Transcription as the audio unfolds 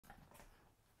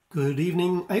Good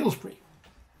evening, Aylesbury.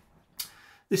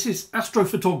 This is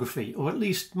astrophotography, or at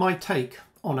least my take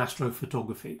on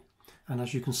astrophotography. And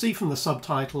as you can see from the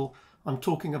subtitle, I'm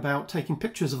talking about taking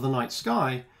pictures of the night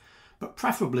sky, but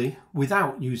preferably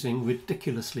without using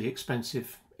ridiculously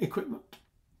expensive equipment.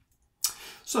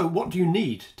 So what do you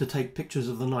need to take pictures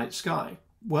of the night sky?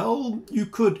 Well, you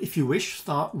could, if you wish,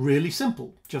 start really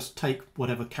simple. Just take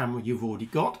whatever camera you've already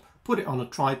got, put it on a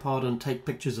tripod and take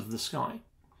pictures of the sky.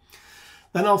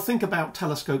 Then I'll think about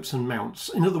telescopes and mounts.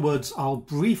 In other words, I'll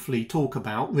briefly talk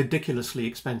about ridiculously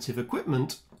expensive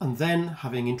equipment, and then,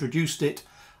 having introduced it,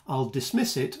 I'll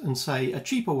dismiss it and say a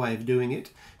cheaper way of doing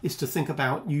it is to think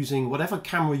about using whatever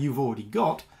camera you've already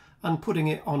got and putting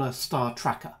it on a star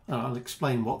tracker. And I'll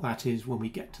explain what that is when we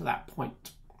get to that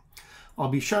point. I'll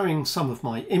be showing some of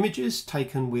my images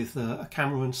taken with a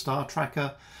camera and star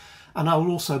tracker, and I'll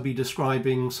also be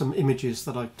describing some images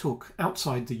that I took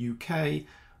outside the UK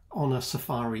on a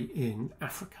safari in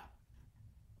Africa.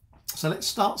 So let's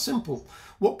start simple.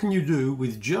 What can you do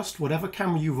with just whatever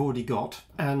camera you've already got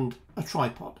and a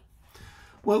tripod?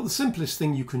 Well, the simplest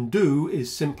thing you can do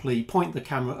is simply point the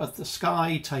camera at the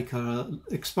sky, take an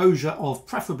exposure of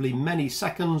preferably many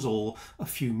seconds or a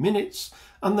few minutes,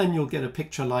 and then you'll get a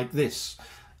picture like this: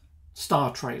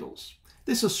 star trails.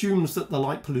 This assumes that the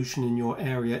light pollution in your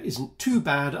area isn't too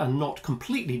bad and not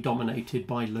completely dominated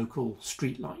by local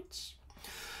streetlights.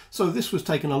 So this was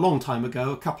taken a long time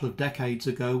ago, a couple of decades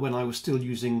ago, when I was still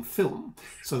using film.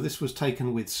 So this was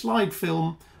taken with slide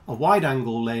film, a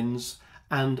wide-angle lens,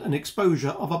 and an exposure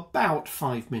of about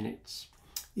 5 minutes.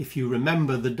 If you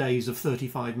remember the days of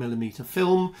 35mm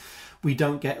film, we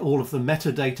don't get all of the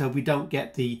metadata, we don't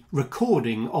get the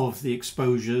recording of the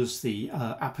exposures, the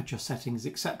aperture settings,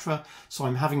 etc. So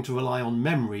I'm having to rely on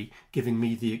memory giving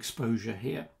me the exposure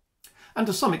here. And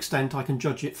to some extent I can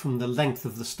judge it from the length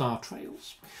of the star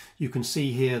trails. You can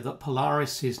see here that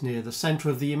Polaris is near the centre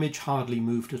of the image, hardly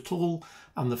moved at all,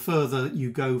 and the further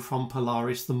you go from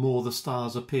Polaris, the more the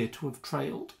stars appear to have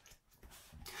trailed.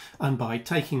 And by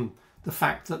taking the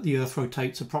fact that the Earth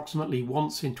rotates approximately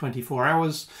once in 24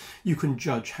 hours, you can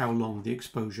judge how long the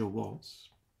exposure was.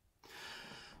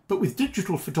 But with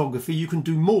digital photography, you can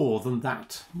do more than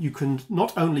that. You can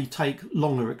not only take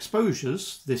longer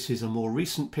exposures, this is a more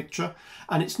recent picture,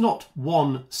 and it's not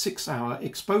one 6-hour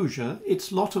exposure, it's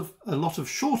a lot of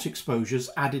short exposures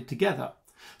added together.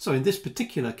 So in this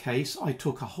particular case, I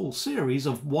took a whole series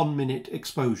of 1-minute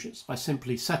exposures. I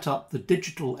simply set up the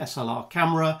digital SLR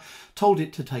camera, told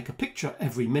it to take a picture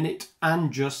every minute,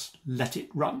 and just let it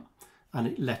run. And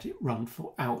it let it run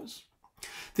for hours.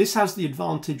 This has the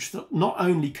advantage that not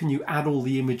only can you add all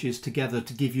the images together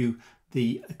to give you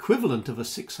the equivalent of a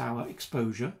 6-hour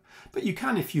exposure, but you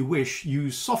can, if you wish,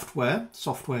 use software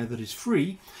that is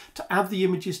free, to add the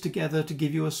images together to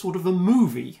give you a sort of a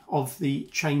movie of the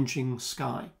changing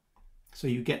sky. So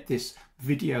you get this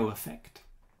video effect.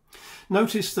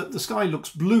 Notice that the sky looks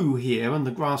blue here and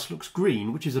the grass looks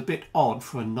green, which is a bit odd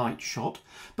for a night shot,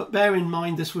 but bear in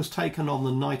mind this was taken on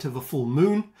the night of a full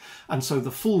moon, and so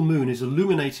the full moon is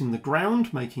illuminating the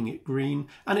ground, making it green,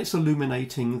 and it's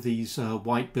illuminating these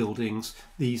white buildings.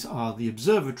 These are the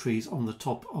observatories on the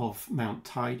top of Mount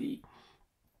Tidey.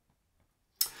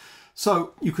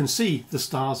 So you can see the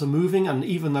stars are moving, and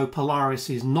even though Polaris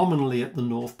is nominally at the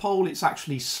North Pole, it's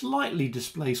actually slightly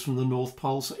displaced from the North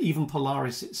Pole, so even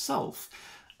Polaris itself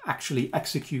actually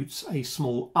executes a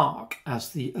small arc as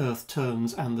the Earth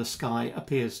turns and the sky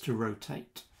appears to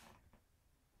rotate.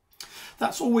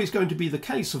 That's always going to be the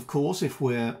case, of course, if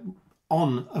we're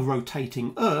on a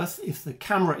rotating Earth. If the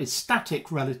camera is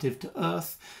static relative to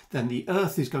Earth, then the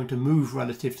Earth is going to move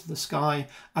relative to the sky,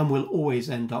 and we'll always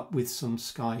end up with some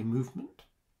sky movement.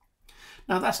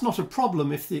 Now that's not a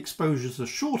problem if the exposures are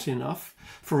short enough.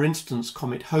 For instance,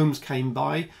 Comet Holmes came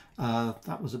by,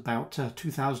 that was about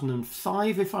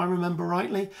 2005 if I remember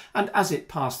rightly, and as it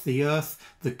passed the Earth,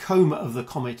 the coma of the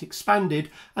comet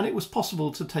expanded and it was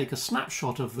possible to take a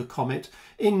snapshot of the comet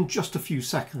in just a few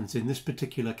seconds. In this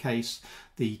particular case,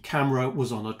 the camera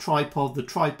was on a tripod. The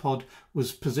tripod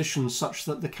was positioned such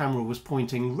that the camera was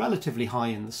pointing relatively high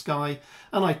in the sky,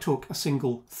 and I took a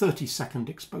single 30-second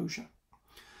exposure.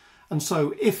 And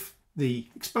so if the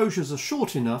exposures are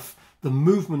short enough, the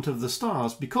movement of the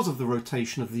stars, because of the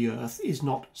rotation of the Earth, is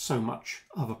not so much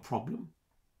of a problem.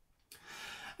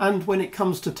 And when it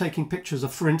comes to taking pictures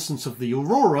of, for instance, of the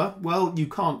aurora, well, you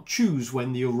can't choose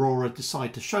when the aurora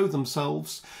decide to show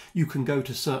themselves. You can go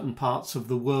to certain parts of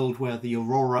the world where the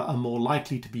aurora are more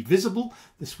likely to be visible.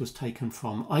 This was taken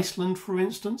from Iceland, for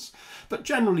instance. But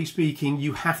generally speaking,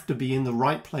 you have to be in the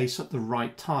right place at the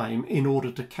right time in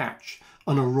order to catch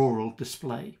an auroral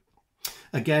display.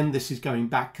 Again, this is going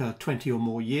back 20 or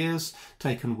more years,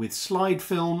 taken with slide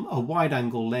film, a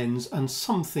wide-angle lens, and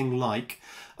something like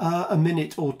a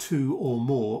minute or two or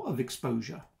more of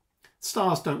exposure.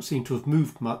 Stars don't seem to have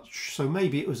moved much, so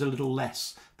maybe it was a little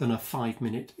less than a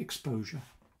 5-minute exposure.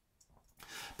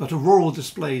 But auroral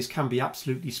displays can be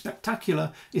absolutely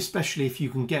spectacular, especially if you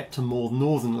can get to more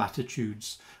northern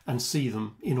latitudes and see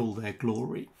them in all their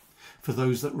glory. For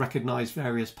those that recognise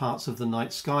various parts of the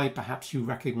night sky, perhaps you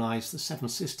recognise the Seven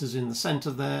Sisters in the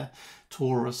centre there,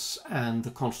 Taurus, and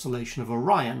the constellation of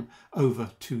Orion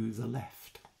over to the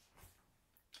left.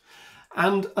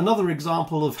 And another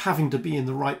example of having to be in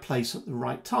the right place at the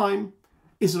right time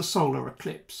is a solar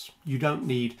eclipse. You don't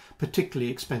need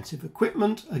particularly expensive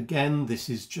equipment. Again, this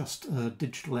is just a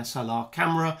digital SLR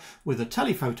camera with a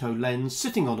telephoto lens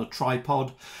sitting on a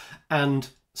tripod and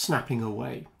snapping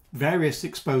away. Various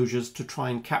exposures to try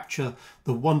and capture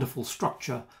the wonderful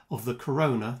structure of the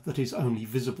corona that is only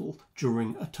visible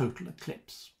during a total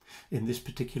eclipse. In this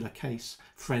particular case,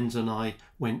 friends and I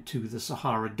went to the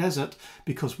Sahara Desert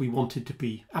because we wanted to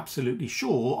be absolutely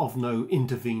sure of no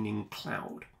intervening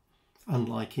cloud.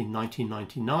 Unlike in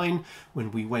 1999,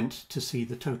 when we went to see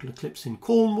the total eclipse in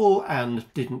Cornwall and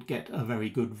didn't get a very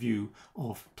good view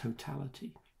of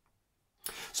totality.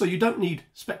 So you don't need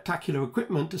spectacular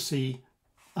equipment to see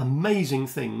amazing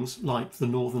things like the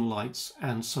Northern Lights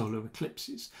and solar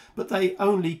eclipses, but they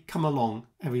only come along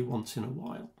every once in a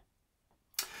while.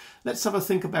 Let's have a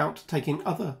think about taking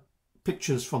other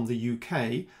pictures from the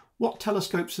UK. What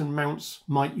telescopes and mounts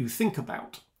might you think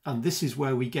about? And this is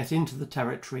where we get into the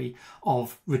territory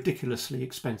of ridiculously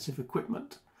expensive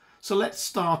equipment. So let's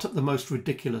start at the most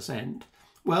ridiculous end.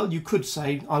 Well, you could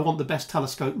say, I want the best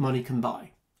telescope money can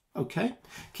buy. Okay,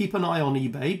 keep an eye on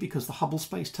eBay because the Hubble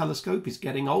Space Telescope is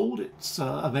getting old. It's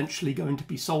eventually going to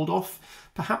be sold off.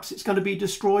 Perhaps it's going to be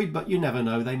destroyed, but you never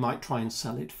know. They might try and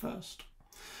sell it first.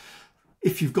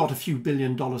 If you've got a few $1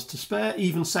 billion to spare,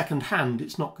 even second hand,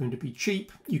 it's not going to be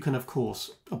cheap. You can, of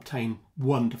course, obtain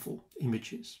wonderful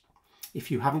images. If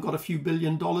you haven't got a few $1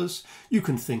 billion, you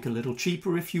can think a little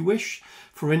cheaper if you wish.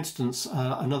 For instance,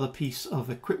 another piece of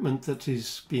equipment that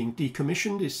is being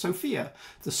decommissioned is SOFIA,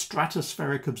 the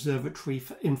Stratospheric Observatory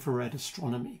for Infrared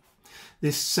Astronomy.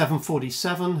 This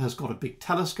 747 has got a big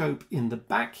telescope in the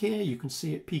back here. You can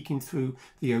see it peeking through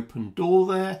the open door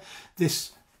there.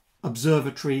 This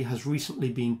observatory has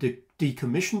recently been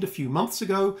decommissioned a few months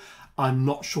ago. I'm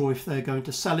not sure if they're going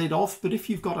to sell it off, but if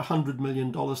you've got $100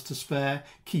 million to spare,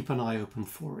 keep an eye open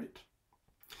for it.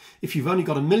 If you've only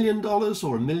got $1 million or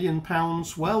 £1 million,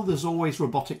 well, there's always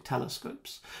robotic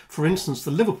telescopes. For instance,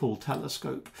 the Liverpool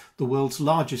telescope, the world's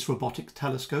largest robotic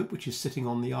telescope, which is sitting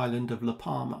on the island of La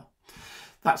Palma.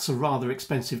 That's a rather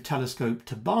expensive telescope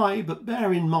to buy, but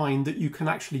bear in mind that you can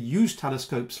actually use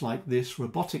telescopes like this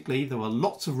robotically. There are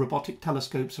lots of robotic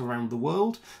telescopes around the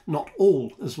world, not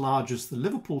all as large as the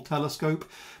Liverpool telescope,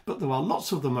 but there are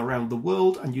lots of them around the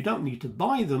world and you don't need to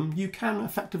buy them. You can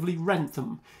effectively rent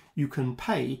them. You can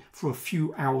pay for a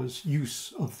few hours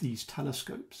use of these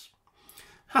telescopes.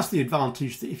 Has the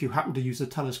advantage that if you happen to use a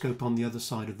telescope on the other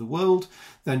side of the world,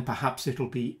 then perhaps it'll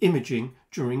be imaging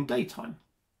during daytime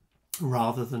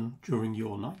rather than during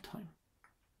your nighttime.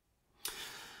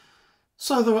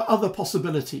 So there are other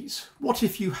possibilities. What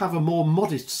if you have a more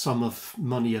modest sum of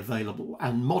money available?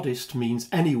 And modest means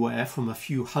anywhere from a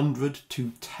few hundred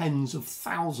to tens of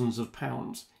thousands of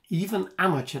pounds. Even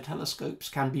amateur telescopes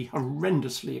can be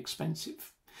horrendously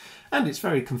expensive. And it's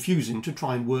very confusing to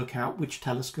try and work out which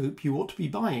telescope you ought to be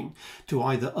buying to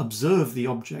either observe the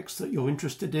objects that you're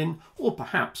interested in, or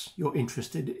perhaps you're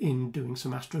interested in doing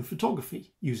some astrophotography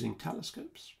using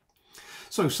telescopes.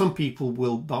 So some people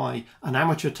will buy an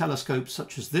amateur telescope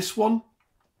such as this one.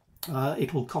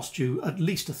 It will cost you at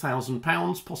least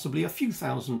 £1,000, possibly a few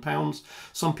 £1,000s.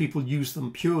 Some people use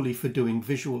them purely for doing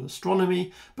visual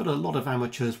astronomy, but a lot of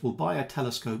amateurs will buy a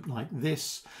telescope like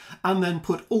this and then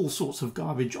put all sorts of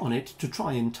garbage on it to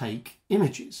try and take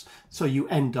images. So you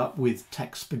end up with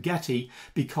tech spaghetti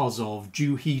because of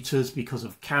dew heaters, because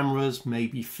of cameras,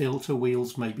 maybe filter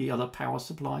wheels, maybe other power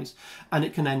supplies, and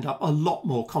it can end up a lot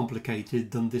more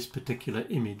complicated than this particular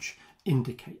image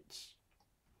indicates.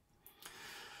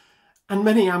 And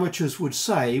many amateurs would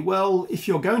say, well, if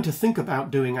you're going to think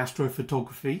about doing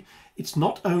astrophotography, it's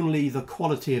not only the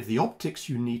quality of the optics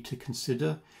you need to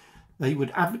consider. They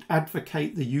would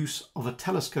advocate the use of a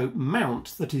telescope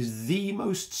mount that is the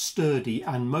most sturdy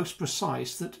and most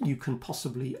precise that you can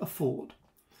possibly afford.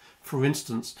 For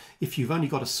instance, if you've only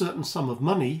got a certain sum of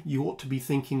money, you ought to be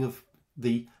thinking of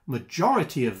the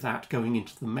majority of that going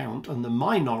into the mount and the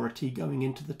minority going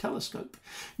into the telescope.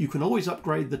 You can always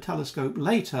upgrade the telescope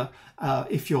later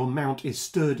if your mount is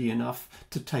sturdy enough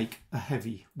to take a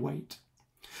heavy weight.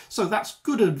 So that's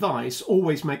good advice.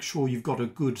 Always make sure you've got a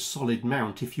good solid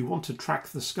mount. If you want to track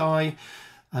the sky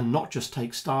and not just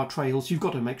take star trails, you've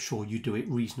got to make sure you do it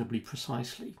reasonably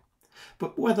precisely.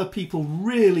 But whether people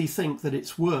really think that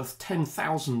it's worth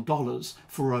 $10,000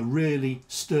 for a really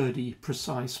sturdy,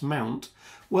 precise mount,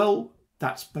 well,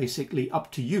 that's basically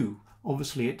up to you.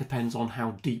 Obviously, it depends on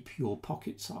how deep your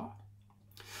pockets are.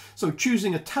 So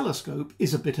choosing a telescope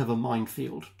is a bit of a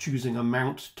minefield. Choosing a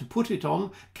mount to put it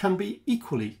on can be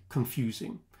equally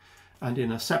confusing. And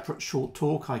in a separate short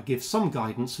talk, I give some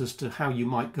guidance as to how you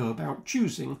might go about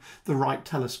choosing the right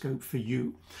telescope for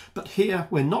you. But here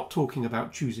we're not talking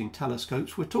about choosing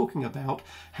telescopes, we're talking about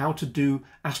how to do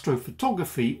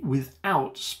astrophotography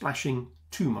without splashing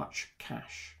too much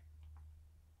cash.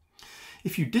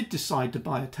 If you did decide to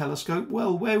buy a telescope,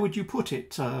 well, where would you put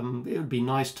it? It would be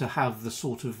nice to have the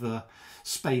sort of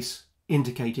space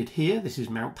indicated here. This is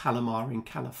Mount Palomar in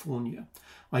California.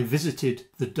 I visited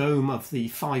the dome of the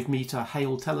 5-meter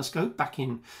Hale telescope back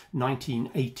in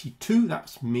 1982.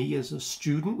 That's me as a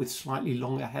student with slightly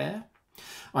longer hair.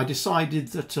 I decided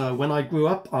that when I grew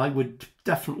up, I would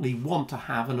definitely want to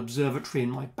have an observatory in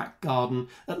my back garden,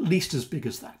 at least as big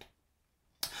as that.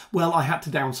 Well, I had to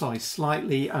downsize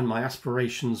slightly and my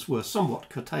aspirations were somewhat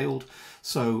curtailed.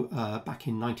 So back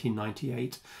in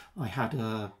 1998, I had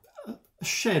a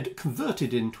shed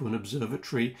converted into an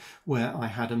observatory where I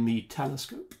had a Meade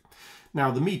telescope.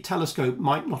 Now, the Meade telescope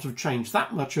might not have changed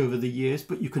that much over the years,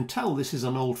 but you can tell this is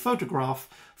an old photograph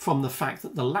from the fact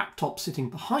that the laptop sitting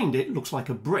behind it looks like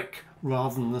a brick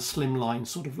rather than the slimline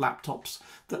sort of laptops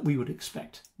that we would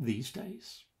expect these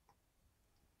days.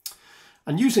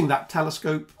 And using that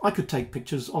telescope, I could take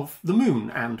pictures of the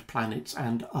moon and planets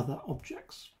and other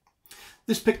objects.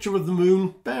 This picture of the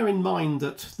moon, bear in mind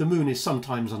that the moon is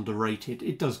sometimes underrated.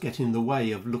 It does get in the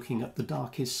way of looking at the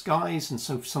darkest skies, and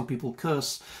so some people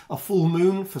curse a full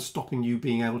moon for stopping you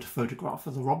being able to photograph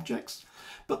other objects.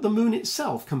 But the moon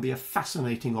itself can be a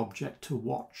fascinating object to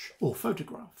watch or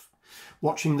photograph.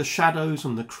 Watching the shadows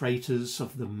and the craters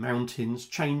of the mountains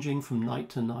changing from night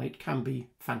to night can be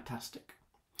fantastic.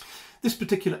 This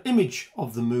particular image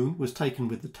of the moon was taken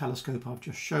with the telescope I've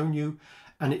just shown you,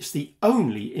 and it's the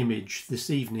only image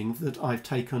this evening that I've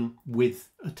taken with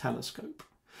a telescope.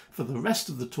 For the rest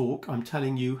of the talk, I'm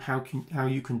telling you how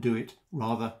you can do it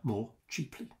rather more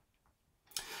cheaply.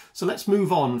 So let's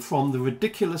move on from the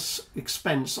ridiculous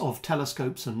expense of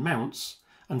telescopes and mounts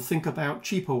and think about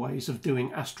cheaper ways of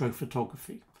doing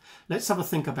astrophotography. Let's have a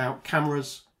think about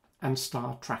cameras and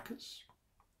star trackers.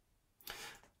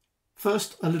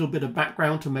 First, a little bit of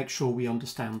background to make sure we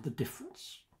understand the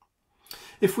difference.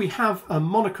 If we have a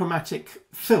monochromatic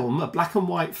film, a black and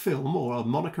white film or a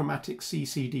monochromatic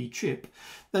CCD chip,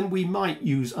 then we might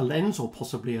use a lens or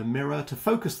possibly a mirror to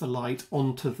focus the light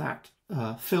onto that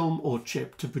film or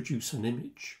chip to produce an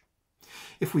image.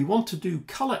 If we want to do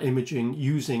colour imaging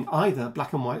using either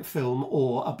black and white film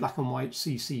or a black and white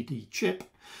CCD chip,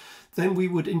 then we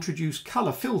would introduce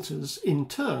colour filters in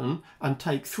turn and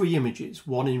take 3 images,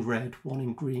 one in red, one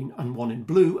in green and one in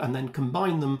blue, and then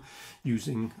combine them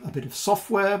using a bit of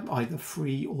software, either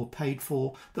free or paid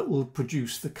for, that will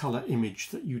produce the colour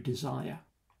image that you desire.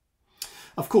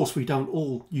 Of course, we don't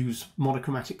all use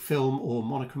monochromatic film or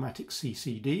monochromatic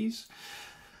CCDs.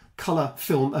 Colour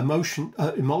film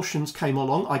emulsions came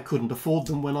along. I couldn't afford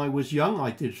them when I was young.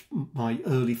 I did my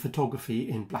early photography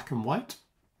in black and white.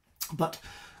 But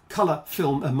colour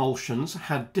film emulsions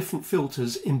had different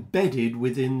filters embedded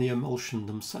within the emulsion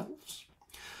themselves.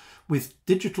 With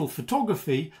digital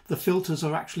photography, the filters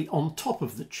are actually on top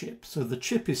of the chip. So the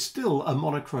chip is still a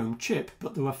monochrome chip,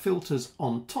 but there are filters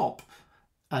on top,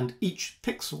 and each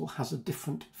pixel has a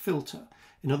different filter.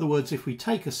 In other words, if we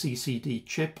take a CCD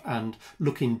chip and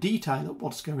look in detail at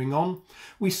what's going on,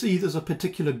 we see there's a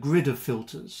particular grid of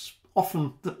filters,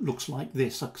 often that looks like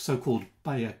this, a so-called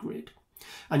Bayer grid.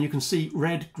 And you can see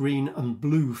red, green and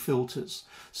blue filters,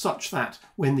 such that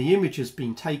when the image has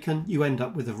been taken, you end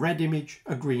up with a red image,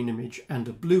 a green image and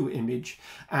a blue image.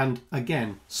 And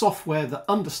again, software that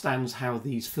understands how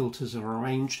these filters are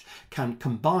arranged can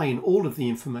combine all of the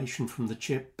information from the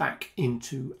chip back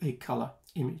into a colour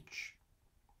image.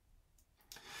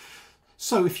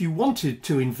 So if you wanted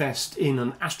to invest in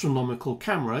an astronomical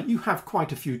camera, you have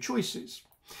quite a few choices.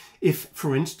 If,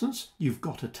 for instance, you've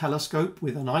got a telescope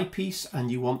with an eyepiece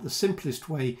and you want the simplest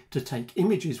way to take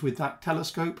images with that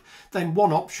telescope, then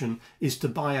one option is to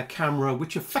buy a camera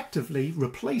which effectively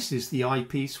replaces the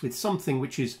eyepiece with something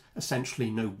which is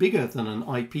essentially no bigger than an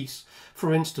eyepiece.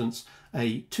 For instance,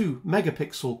 a 2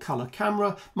 megapixel colour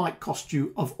camera might cost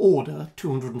you of order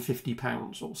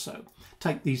 £250 or so.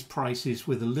 Take these prices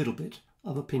with a little bit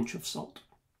of a pinch of salt.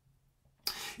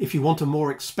 If you want a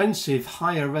more expensive,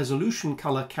 higher resolution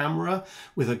colour camera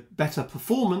with a better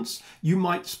performance, you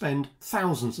might spend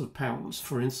thousands of pounds.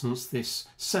 For instance, this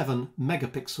 7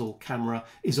 megapixel camera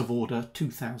is of order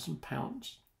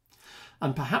 £2,000.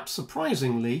 And perhaps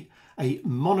surprisingly, a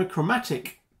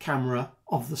monochromatic camera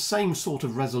of the same sort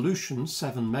of resolution,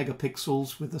 7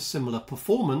 megapixels with a similar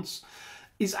performance,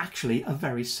 is actually a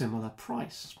very similar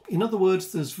price. In other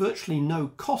words, there's virtually no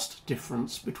cost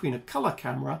difference between a colour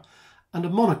camera and a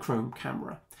monochrome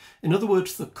camera. In other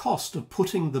words, the cost of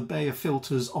putting the Bayer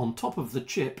filters on top of the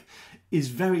chip is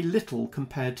very little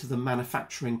compared to the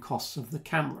manufacturing costs of the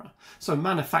camera. So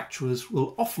manufacturers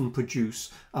will often produce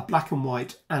a black and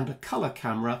white and a colour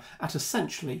camera at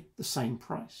essentially the same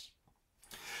price.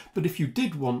 But if you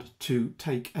did want to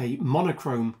take a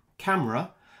monochrome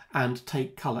camera and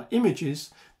take colour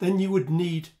images, then you would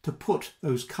need to put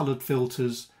those coloured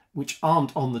filters which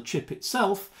aren't on the chip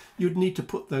itself, you'd need to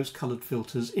put those coloured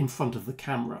filters in front of the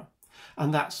camera.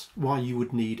 And that's why you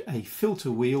would need a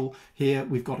filter wheel. Here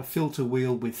we've got a filter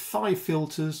wheel with 5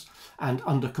 filters, and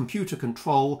under computer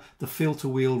control the filter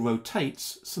wheel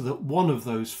rotates so that one of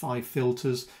those 5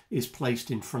 filters is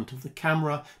placed in front of the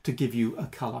camera to give you a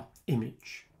colour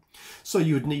image. So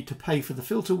you would need to pay for the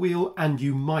filter wheel, and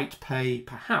you might pay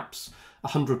perhaps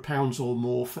 £100 or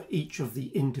more for each of the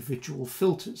individual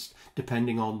filters,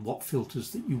 depending on what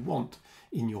filters that you want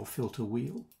in your filter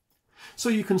wheel. So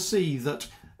you can see that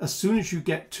as soon as you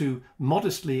get to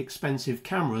modestly expensive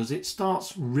cameras, it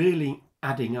starts really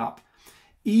adding up.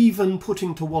 Even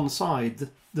putting to one side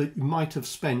that you might have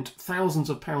spent thousands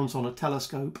of pounds on a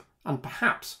telescope and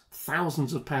perhaps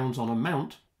thousands of pounds on a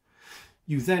mount,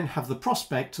 you then have the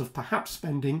prospect of perhaps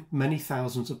spending many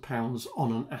thousands of pounds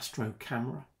on an astro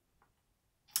camera.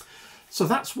 So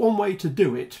that's one way to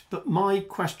do it, but my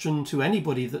question to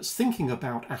anybody that's thinking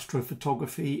about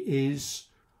astrophotography is,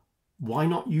 why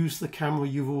not use the camera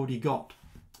you've already got?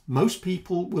 Most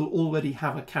people will already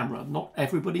have a camera, not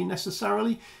everybody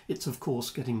necessarily. It's of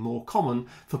course getting more common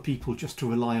for people just to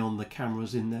rely on the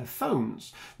cameras in their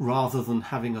phones rather than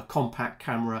having a compact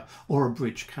camera or a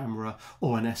bridge camera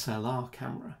or an SLR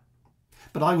camera.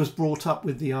 But I was brought up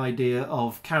with the idea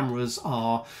of cameras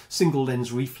are single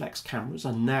lens reflex cameras,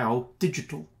 and now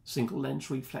digital single lens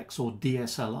reflex or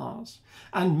DSLRs.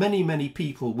 And many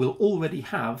people will already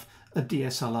have a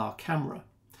DSLR camera.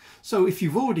 So if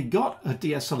you've already got a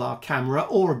DSLR camera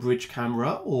or a bridge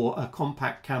camera or a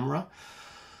compact camera,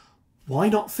 why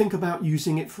not think about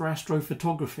using it for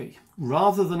astrophotography?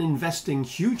 Rather than investing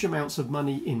huge amounts of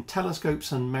money in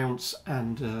telescopes and mounts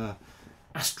and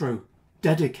astro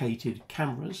dedicated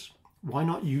cameras, why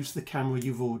not use the camera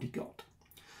you've already got?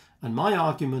 And my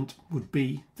argument would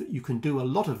be that you can do a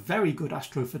lot of very good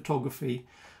astrophotography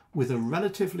with a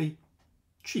relatively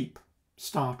cheap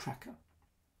star tracker.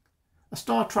 A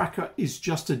star tracker is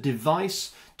just a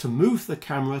device to move the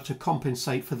camera to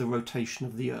compensate for the rotation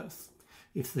of the Earth.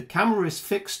 If the camera is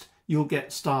fixed, you'll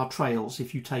get star trails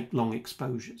if you take long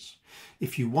exposures.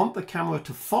 If you want the camera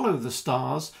to follow the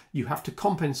stars, you have to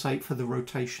compensate for the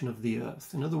rotation of the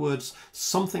Earth. In other words,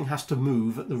 something has to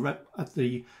move at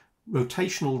the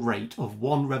rotational rate of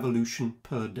 1 revolution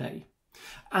per day.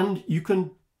 And you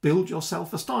can build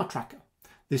yourself a star tracker.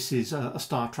 This is a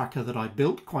star tracker that I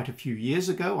built quite a few years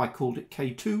ago. I called it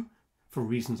K2 for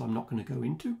reasons I'm not going to go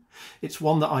into. It's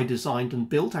one that I designed and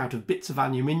built out of bits of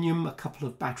aluminium, a couple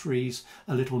of batteries,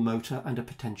 a little motor and a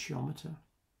potentiometer.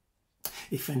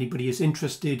 If anybody is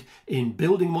interested in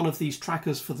building one of these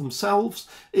trackers for themselves,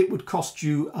 it would cost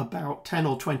you about £10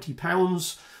 or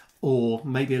 £20 or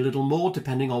maybe a little more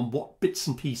depending on what bits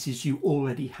and pieces you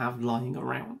already have lying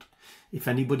around. If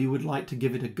anybody would like to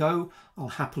give it a go, I'll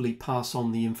happily pass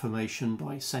on the information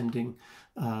by sending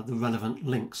the relevant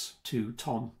links to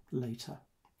Tom later.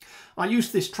 I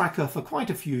used this tracker for quite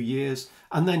a few years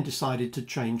and then decided to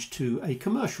change to a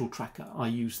commercial tracker. I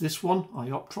use this one,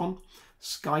 Ioptron,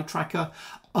 Sky Tracker.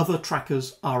 Other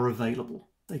trackers are available.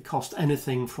 They cost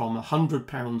anything from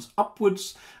 £100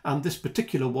 upwards, and this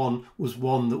particular one was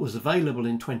one that was available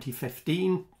in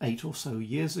 2015, 8 or so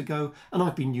years ago, and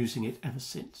I've been using it ever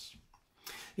since.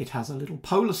 It has a little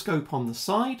polar scope on the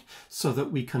side so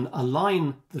that we can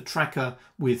align the tracker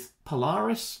with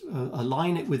Polaris,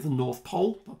 align it with the North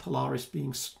Pole, Polaris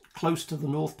being close to the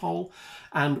North Pole.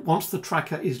 And once the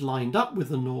tracker is lined up with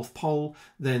the North Pole,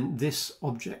 then this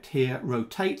object here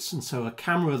rotates, and so a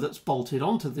camera that's bolted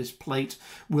onto this plate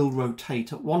will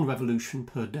rotate at 1 revolution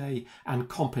per day and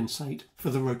compensate for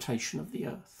the rotation of the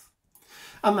Earth.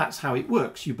 And that's how it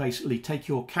works. You basically take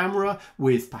your camera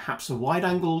with perhaps a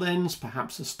wide-angle lens,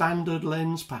 perhaps a standard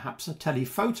lens, perhaps a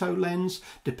telephoto lens,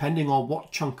 depending on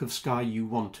what chunk of sky you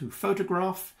want to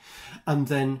photograph, and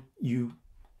then you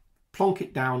plonk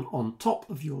it down on top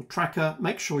of your tracker,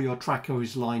 make sure your tracker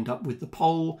is lined up with the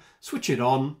pole, switch it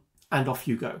on, and off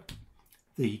you go.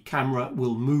 The camera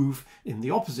will move in the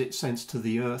opposite sense to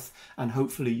the Earth, and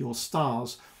hopefully your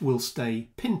stars will stay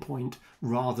pinpoint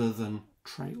rather than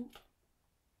trailed.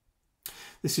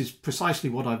 This is precisely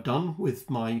what I've done with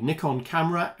my Nikon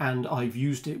camera, and I've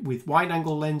used it with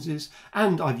wide-angle lenses,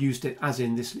 and I've used it, as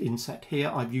in this inset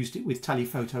here, I've used it with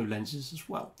telephoto lenses as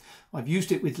well. I've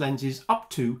used it with lenses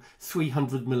up to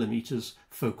 300mm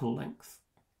focal length.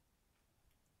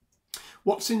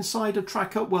 What's inside a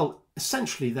tracker? Well,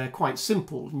 essentially they're quite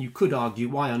simple, and you could argue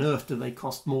why on earth do they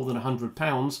cost more than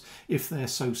 £100 if they're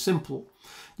so simple.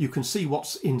 You can see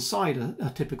what's inside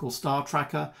a typical star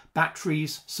tracker.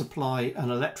 Batteries supply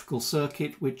an electrical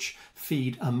circuit which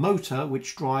feed a motor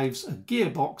which drives a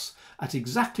gearbox at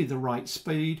exactly the right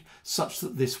speed such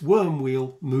that this worm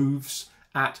wheel moves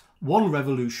at 1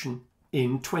 revolution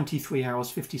in 23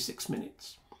 hours 56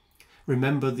 minutes.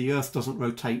 Remember, the Earth doesn't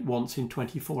rotate once in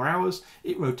 24 hours,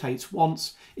 it rotates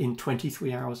once in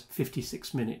 23 hours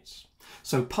 56 minutes.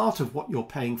 So part of what you're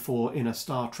paying for in a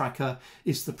star tracker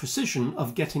is the precision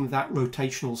of getting that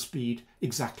rotational speed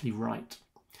exactly right.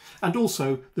 And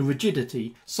also the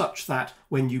rigidity, such that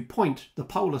when you point the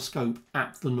polar scope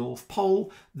at the North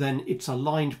Pole, then it's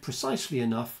aligned precisely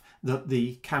enough that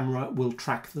the camera will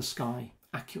track the sky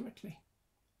accurately.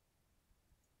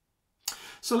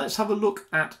 So let's have a look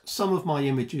at some of my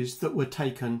images that were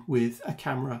taken with a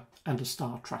camera and a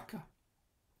star tracker.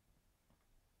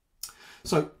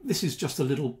 So this is just a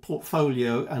little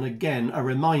portfolio, and again a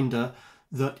reminder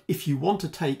that if you want to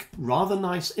take rather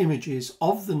nice images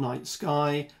of the night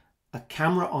sky, a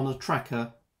camera on a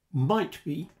tracker might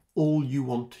be all you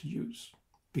want to use,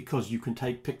 because you can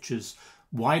take pictures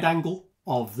wide angle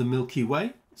of the Milky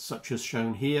Way, such as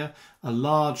shown here, a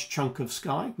large chunk of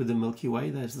sky with the Milky Way,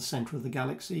 there's the centre of the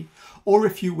galaxy, or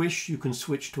if you wish you can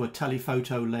switch to a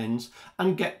telephoto lens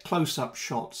and get close-up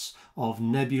shots of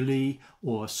nebulae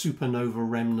or a supernova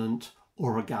remnant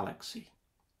or a galaxy.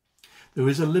 There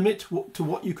is a limit to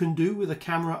what you can do with a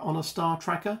camera on a star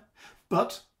tracker,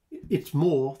 but it's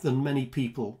more than many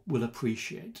people will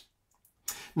appreciate.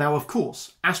 Now, of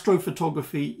course,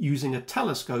 astrophotography using a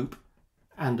telescope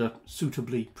and a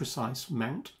suitably precise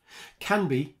mount can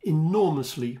be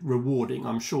enormously rewarding.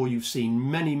 I'm sure you've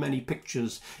seen many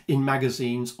pictures in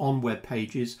magazines, on web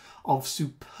pages, of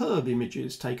superb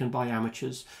images taken by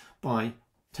amateurs by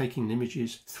taking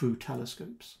images through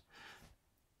telescopes.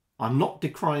 I'm not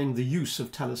decrying the use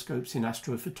of telescopes in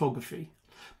astrophotography,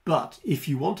 but if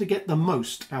you want to get the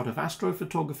most out of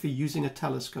astrophotography using a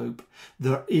telescope,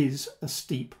 there is a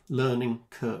steep learning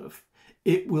curve.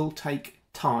 It will take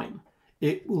time.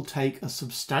 It will take a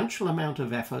substantial amount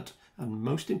of effort, and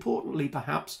most importantly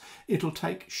perhaps, it'll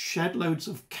take shed loads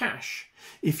of cash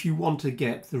if you want to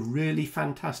get the really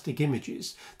fantastic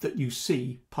images that you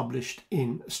see published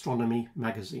in astronomy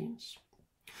magazines.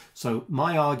 So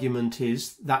my argument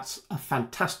is that's a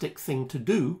fantastic thing to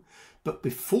do, but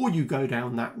before you go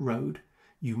down that road,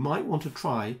 you might want to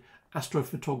try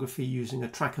astrophotography using a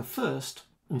tracker first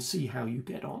and see how you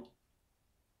get on.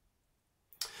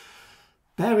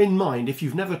 Bear in mind, if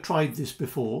you've never tried this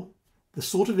before, the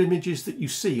sort of images that you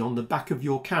see on the back of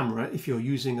your camera, if you're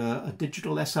using a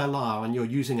digital SLR and you're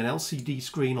using an LCD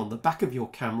screen on the back of your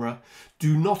camera,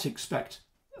 do not expect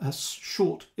a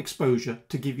short exposure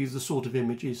to give you the sort of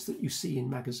images that you see in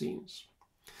magazines.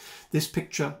 This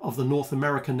picture of the North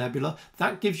American Nebula,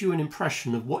 that gives you an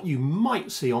impression of what you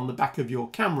might see on the back of your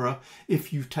camera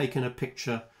if you've taken a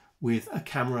picture with a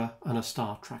camera and a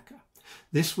star tracker.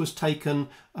 This was taken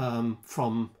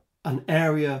from an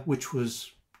area which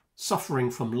was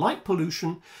suffering from light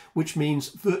pollution, which means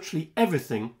virtually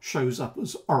everything shows up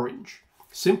as orange,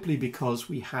 simply because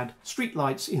we had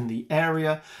streetlights in the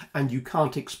area, and you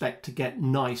can't expect to get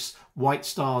nice white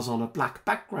stars on a black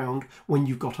background when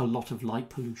you've got a lot of light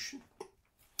pollution.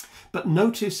 But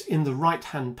notice in the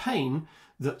right-hand pane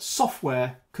that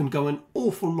software can go an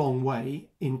awful long way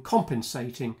in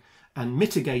compensating and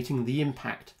mitigating the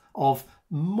impact of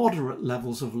moderate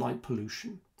levels of light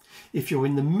pollution. If you're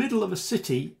in the middle of a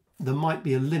city, there might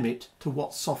be a limit to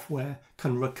what software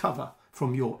can recover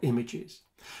from your images.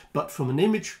 But from an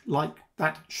image like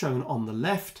that shown on the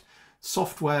left,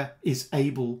 software is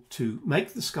able to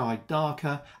make the sky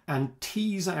darker and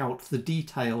tease out the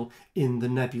detail in the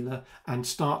nebula and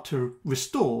start to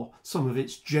restore some of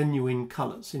its genuine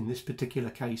colours. In this particular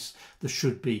case, there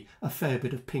should be a fair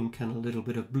bit of pink and a little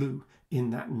bit of blue in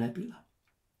that nebula.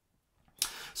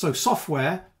 So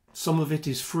software, some of it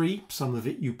is free, some of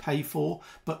it you pay for,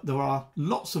 but there are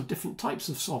lots of different types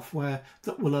of software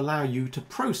that will allow you to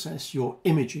process your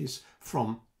images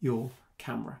from your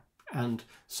camera. And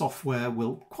software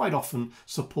will quite often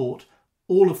support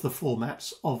all of the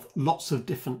formats of lots of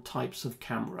different types of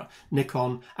camera,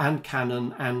 Nikon and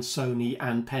Canon and Sony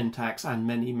and Pentax and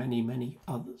many, many, many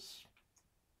others.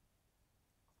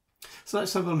 So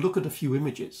let's have a look at a few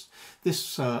images.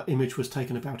 This image was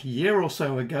taken about a year or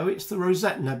so ago. It's the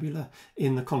Rosette Nebula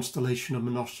in the constellation of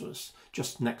Monoceros,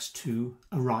 just next to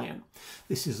Orion.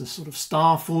 This is a sort of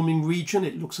star-forming region.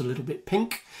 It looks a little bit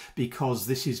pink because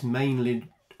this is mainly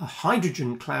a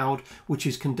hydrogen cloud which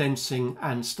is condensing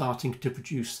and starting to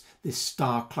produce this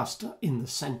star cluster in the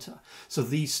centre. So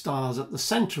these stars at the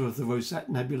centre of the Rosette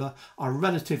Nebula are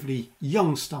relatively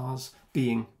young stars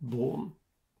being born.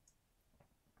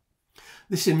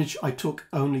 This image I took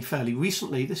only fairly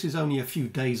recently. This is only a few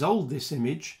days old, this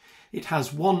image. It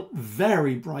has one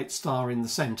very bright star in the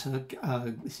centre,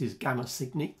 this is Gamma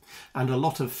Cygni, and a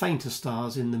lot of fainter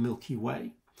stars in the Milky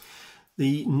Way.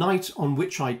 The night on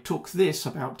which I took this,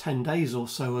 about 10 days or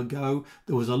so ago,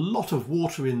 there was a lot of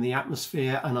water in the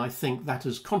atmosphere, and I think that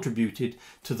has contributed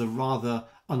to the rather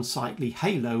unsightly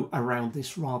halo around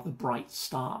this rather bright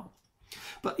star.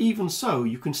 But even so,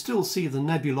 you can still see the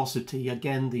nebulosity,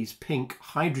 again these pink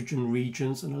hydrogen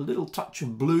regions and a little touch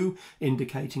of blue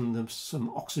indicating there's some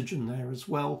oxygen there as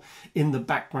well in the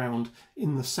background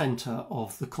in the centre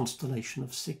of the constellation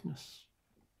of Cygnus.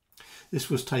 This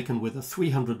was taken with a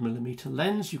 300mm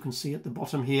lens, you can see at the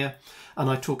bottom here, and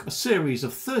I took a series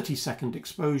of 30-second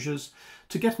exposures.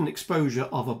 To get an exposure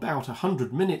of about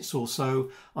 100 minutes or so,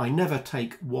 I never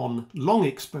take one long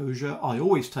exposure, I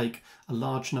always take a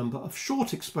large number of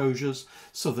short exposures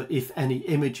so that if any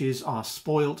images are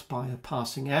spoilt by a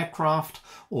passing aircraft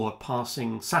or a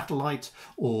passing satellite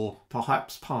or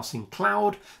perhaps passing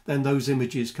cloud, then those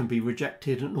images can be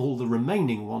rejected and all the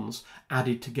remaining ones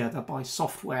added together by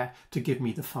software to give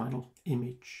me the final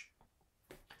image.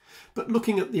 But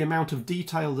looking at the amount of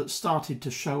detail that started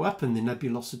to show up in the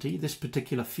nebulosity, this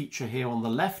particular feature here on the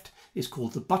left is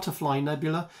called the Butterfly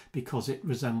Nebula because it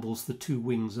resembles the two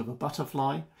wings of a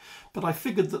butterfly. But I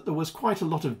figured that there was quite a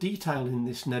lot of detail in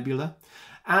this nebula,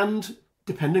 and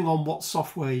depending on what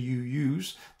software you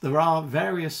use, there are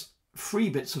various free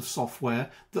bits of software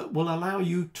that will allow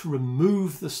you to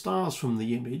remove the stars from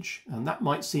the image, and that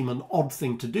might seem an odd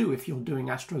thing to do if you're doing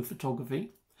astrophotography.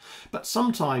 But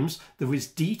sometimes there is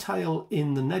detail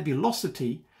in the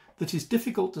nebulosity that is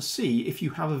difficult to see if you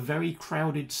have a very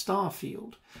crowded star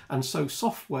field, and so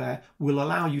software will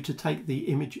allow you to take the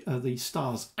image of the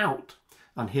stars out.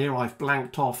 And here I've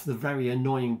blanked off the very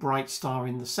annoying bright star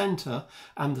in the centre,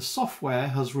 and the software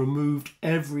has removed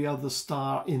every other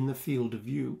star in the field of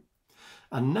view.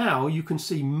 And now you can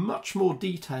see much more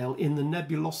detail in the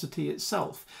nebulosity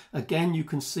itself. Again, you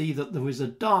can see that there is a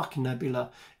dark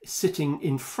nebula sitting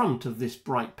in front of this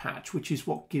bright patch, which is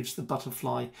what gives the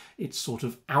butterfly its sort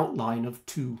of outline of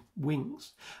two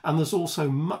wings. And there's also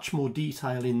much more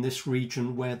detail in this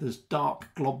region where there's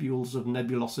dark globules of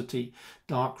nebulosity,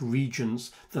 dark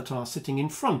regions that are sitting in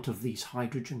front of these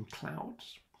hydrogen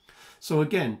clouds. So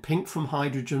again, pink from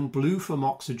hydrogen, blue from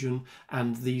oxygen,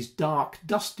 and these dark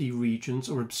dusty regions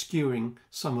are obscuring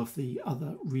some of the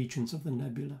other regions of the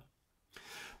nebula.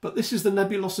 But this is the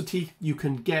nebulosity you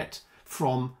can get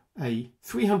from a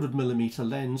 300mm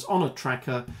lens on a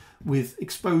tracker with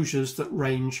exposures that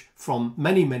range from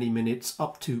many, many minutes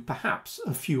up to perhaps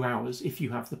a few hours if you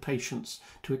have the patience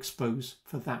to expose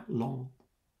for that long.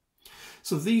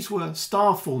 So these were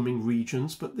star-forming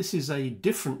regions, but this is a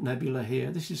different nebula here.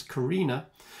 This is Carina,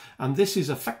 and this is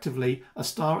effectively a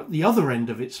star at the other end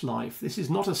of its life. This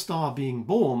is not a star being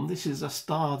born, this is a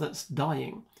star that's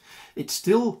dying. It's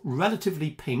still relatively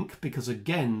pink because,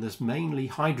 again, there's mainly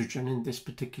hydrogen in this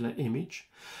particular image,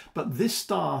 but this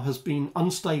star has been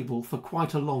unstable for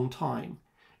quite a long time.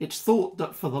 It's thought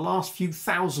that for the last few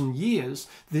thousand years,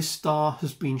 this star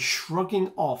has been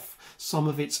shrugging off some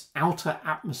of its outer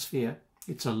atmosphere.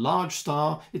 It's a large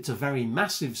star, it's a very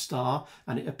massive star,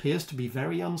 and it appears to be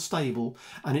very unstable,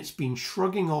 and it's been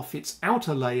shrugging off its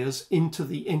outer layers into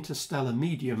the interstellar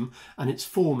medium, and it's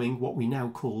forming what we now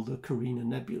call the Carina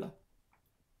Nebula.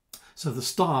 So the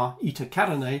star Eta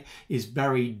Carinae is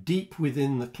buried deep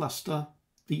within the cluster,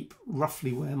 deep,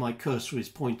 roughly where my cursor is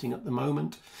pointing at the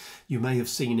moment. You may have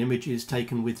seen images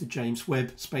taken with the James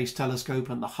Webb Space Telescope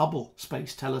and the Hubble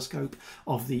Space Telescope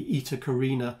of the Eta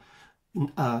Carina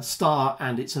star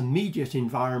and its immediate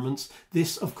environments.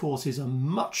 This, of course, is a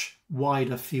much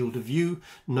wider field of view.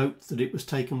 Note that it was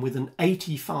taken with an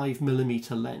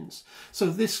 85mm lens. So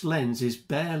this lens is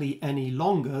barely any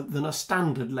longer than a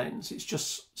standard lens. It's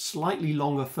just slightly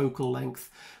longer focal length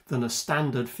than a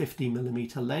standard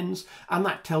 50mm lens, and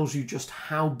that tells you just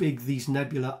how big these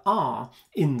nebula are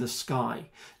in the sky.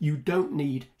 You don't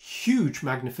need huge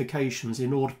magnifications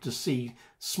in order to see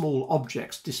small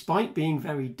objects. Despite being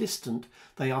very distant,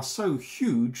 they are so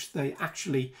huge they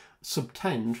actually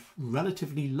subtend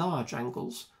relatively large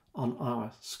angles on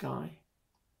our sky.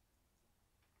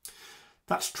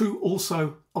 That's true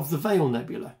also of the Veil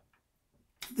Nebula.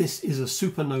 This is a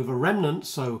supernova remnant,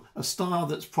 so a star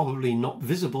that's probably not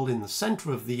visible in the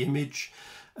centre of the image,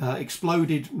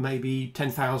 exploded maybe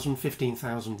 10,000,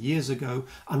 15,000 years ago,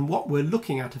 and what we're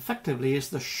looking at effectively is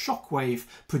the shockwave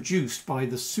produced by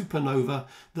the supernova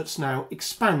that's now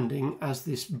expanding as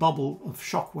this bubble of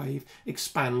shockwave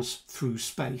expands through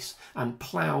space and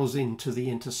ploughs into the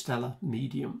interstellar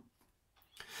medium.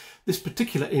 This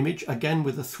particular image, again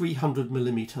with a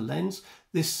 300mm lens,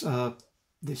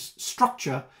 this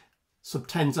structure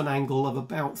subtends an angle of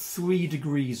about 3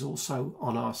 degrees or so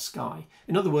on our sky.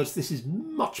 In other words, this is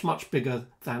much, much bigger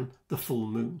than the full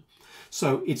moon.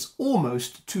 So it's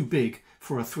almost too big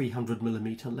for a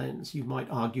 300mm lens. You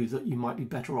might argue that you might be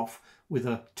better off with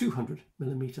a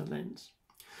 200mm lens.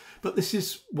 But this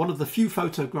is one of the few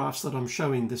photographs that I'm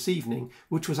showing this evening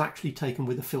which was actually taken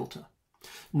with a filter.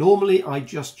 Normally I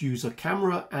just use a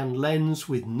camera and lens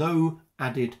with no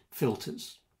added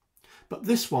filters. But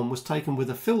this one was taken with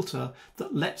a filter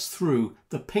that lets through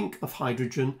the pink of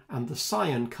hydrogen and the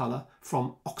cyan colour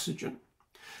from oxygen.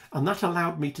 And that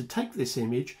allowed me to take this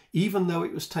image even though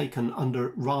it was taken under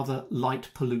rather light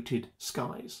polluted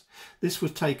skies. This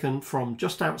was taken from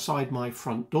just outside my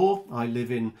front door. I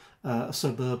live in a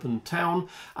suburban town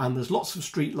and there's lots of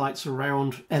street lights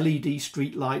around. LED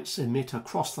street lights emit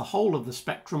across the whole of the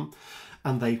spectrum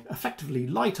and they effectively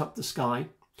light up the sky.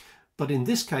 But in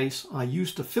this case, I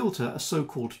used a filter, a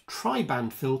so-called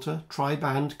tri-band filter,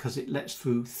 tri-band because it lets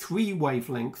through 3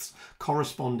 wavelengths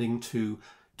corresponding to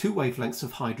 2 wavelengths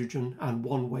of hydrogen and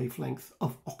 1 wavelength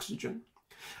of oxygen.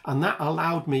 And that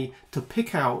allowed me to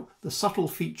pick out the subtle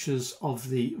features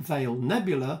of the Veil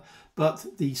Nebula, but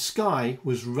the sky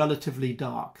was relatively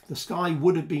dark. The sky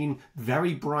would have been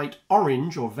very bright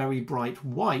orange or very bright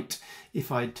white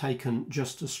if I'd taken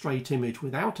just a straight image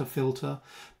without a filter,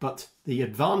 but the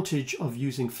advantage of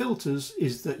using filters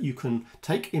is that you can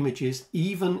take images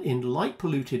even in light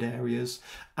polluted areas,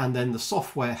 and then the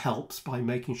software helps by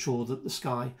making sure that the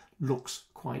sky looks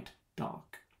quite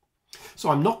dark. So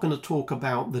I'm not going to talk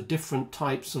about the different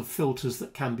types of filters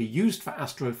that can be used for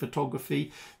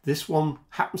astrophotography. This one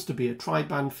happens to be a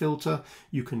tri-band filter.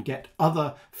 You can get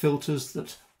other filters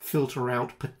that filter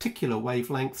out particular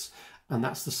wavelengths, and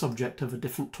that's the subject of a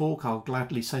different talk. I'll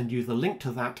gladly send you the link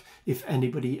to that if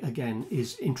anybody again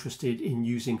is interested in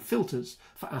using filters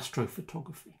for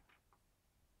astrophotography.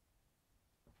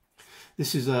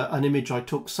 This is an image I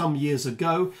took some years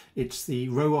ago. It's the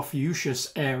Rho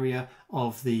Ophiuchus area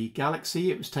of the galaxy.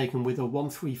 It was taken with a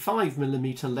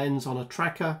 135mm lens on a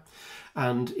tracker,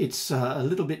 and it's a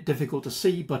little bit difficult to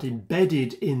see, but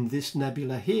embedded in this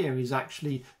nebula here is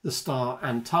actually the star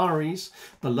Antares.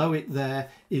 Below it there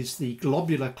is the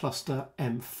globular cluster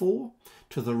M4.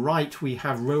 To the right we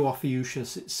have Rho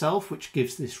Ophiuchus itself, which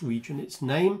gives this region its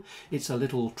name. It's a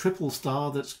little triple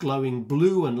star that's glowing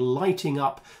blue and lighting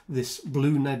up this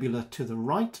blue nebula to the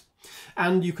right.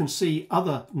 And you can see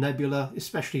other nebula,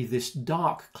 especially this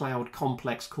dark cloud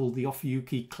complex called the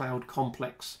Ophiuchi Cloud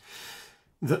Complex,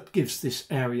 that gives this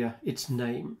area its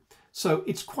name. So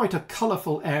it's quite a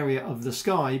colourful area of the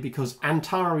sky because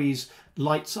Antares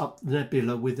lights up the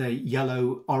nebula with a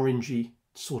yellow-orangey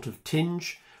sort of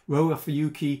tinge. Rho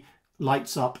Ophiuchi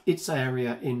lights up its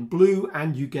area in blue,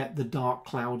 and you get the dark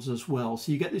clouds as well.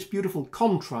 So you get this beautiful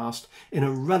contrast in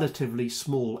a relatively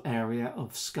small area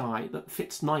of sky that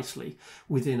fits nicely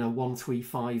within a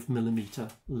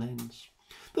 135mm lens.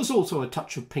 There's also a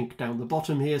touch of pink down the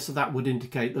bottom here, so that would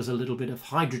indicate there's a little bit of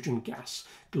hydrogen gas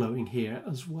glowing here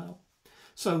as well.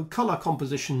 So colour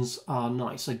compositions are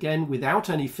nice. Again, without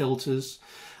any filters.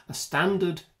 A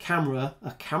standard camera,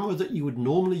 a camera that you would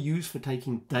normally use for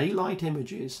taking daylight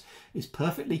images, is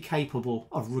perfectly capable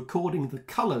of recording the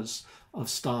colours of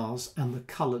stars and the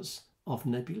colours of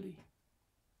nebulae.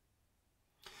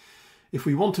 If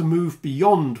we want to move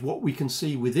beyond what we can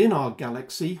see within our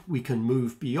galaxy, we can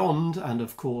move beyond, and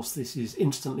of course this is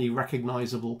instantly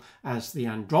recognizable as the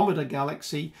Andromeda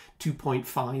galaxy,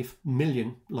 2.5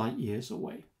 million light years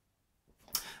away.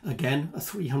 Again, a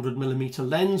 300mm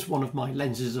lens, one of my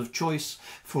lenses of choice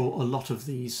for a lot of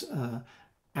these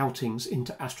outings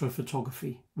into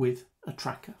astrophotography with a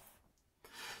tracker.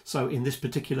 So in this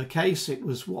particular case, it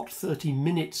was 30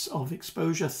 minutes of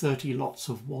exposure, 30 lots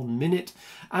of 1 minute,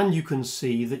 and you can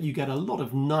see that you get a lot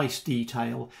of nice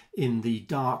detail in the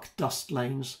dark dust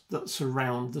lanes that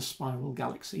surround the spiral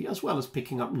galaxy, as well as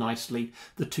picking up nicely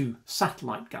the two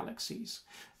satellite galaxies,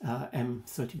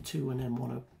 M32 and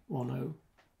M10.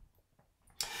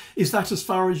 Is that as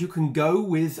far as you can go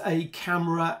with a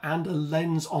camera and a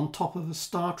lens on top of a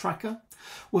star tracker?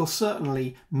 Well,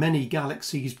 certainly many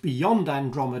galaxies beyond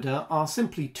Andromeda are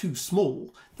simply too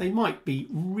small. They might be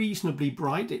reasonably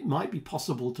bright, it might be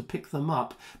possible to pick them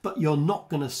up, but you're not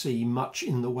going to see much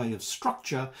in the way of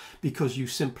structure because you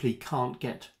simply can't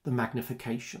get the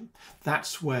magnification.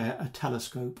 That's where a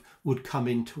telescope would come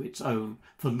into its own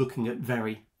for looking at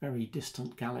very, very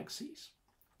distant galaxies.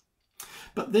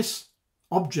 But this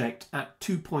object at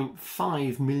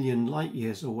 2.5 million light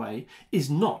years away is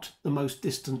not the most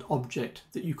distant object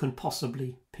that you can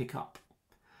possibly pick up.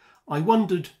 I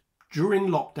wondered during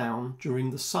lockdown,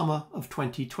 during the summer of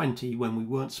 2020, when we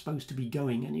weren't supposed to be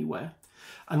going anywhere,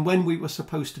 and when we were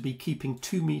supposed to be keeping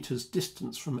 2 meters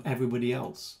distance from everybody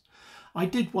else, I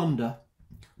did wonder,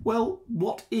 well,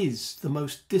 what is the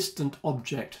most distant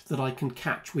object that I can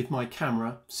catch with my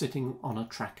camera sitting on a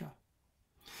tracker?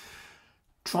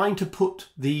 Trying to put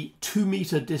the 2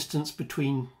 meter distance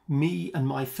between me and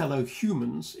my fellow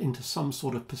humans into some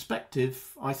sort of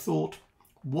perspective, I thought,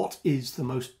 what is the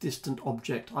most distant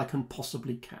object I can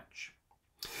possibly catch?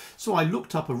 So I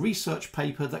looked up a research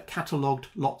paper that catalogued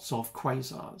lots of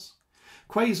quasars.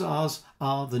 Quasars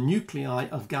are the nuclei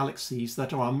of galaxies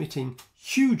that are emitting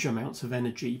huge amounts of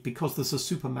energy because there's a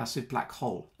supermassive black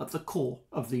hole at the core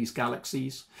of these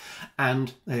galaxies,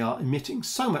 and they are emitting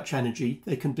so much energy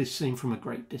they can be seen from a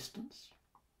great distance.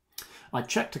 I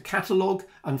checked a catalogue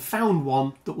and found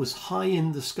one that was high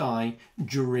in the sky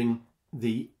during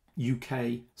the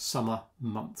UK summer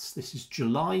months. This is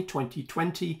July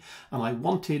 2020, and I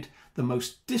wanted the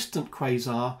most distant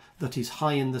quasar that is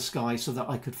high in the sky so that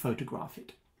I could photograph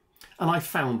it. And I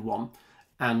found one,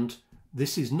 and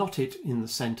this is not it in the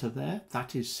centre there,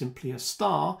 that is simply a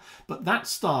star, but that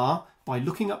star, by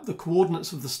looking up the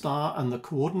coordinates of the star and the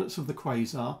coordinates of the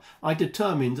quasar, I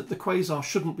determined that the quasar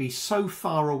shouldn't be so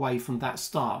far away from that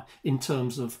star in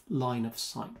terms of line of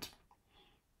sight.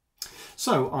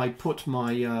 So I put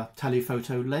my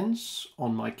telephoto lens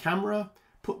on my camera,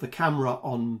 put the camera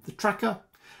on the tracker,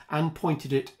 and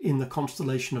pointed it in the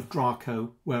constellation of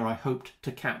Draco, where I hoped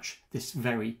to catch this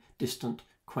very distant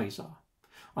quasar.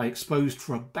 I exposed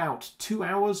for about 2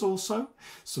 hours or so.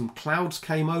 Some clouds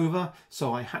came over,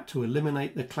 so I had to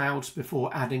eliminate the clouds before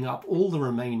adding up all the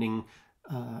remaining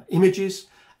images,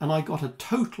 and I got a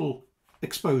total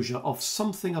exposure of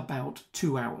something about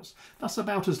 2 hours. That's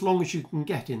about as long as you can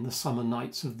get in the summer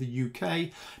nights of the UK,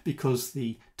 because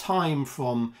the time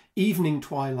from evening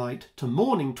twilight to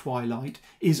morning twilight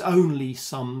is only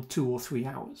some 2 or 3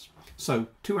 hours. So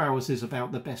 2 hours is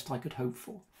about the best I could hope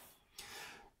for.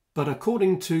 But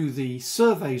according to the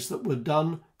surveys that were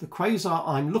done, the quasar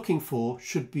I'm looking for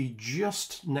should be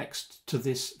just next to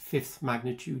this 5th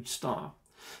magnitude star.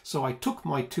 So I took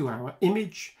my 2-hour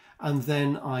image, and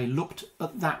then I looked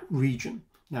at that region.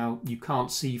 Now you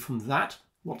can't see from that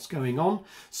what's going on,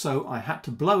 so I had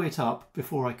to blow it up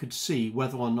before I could see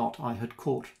whether or not I had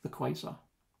caught the quasar.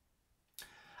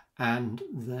 And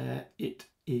there it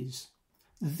is.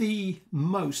 The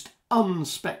most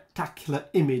unspectacular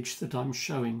image that I'm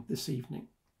showing this evening.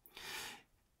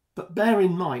 But bear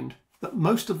in mind that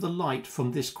most of the light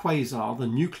from this quasar, the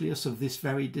nucleus of this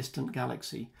very distant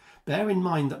galaxy, bear in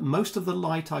mind that most of the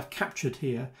light I've captured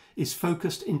here is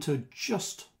focused into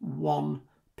just 1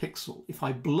 pixel. If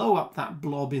I blow up that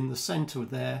blob in the centre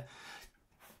there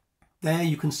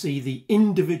you can see the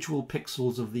individual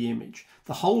pixels of the image.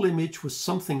 The whole image was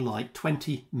something like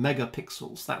 20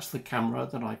 megapixels. That's the camera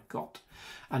that I've got.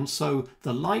 And so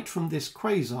the light from this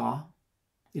quasar,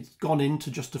 it's gone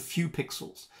into just a few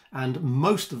pixels, and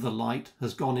most of the light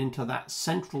has gone into that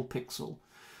central pixel.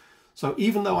 So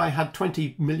even though I had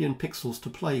 20 million pixels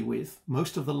to play with,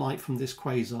 most of the light from this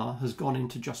quasar has gone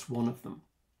into just one of them.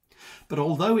 But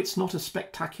although it's not a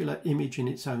spectacular image in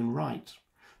its own right,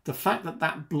 the fact that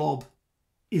that blob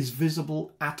is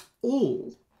visible at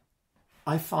all,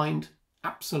 I find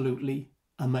absolutely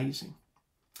amazing.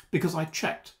 Because I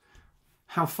checked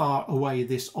how far away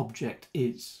this object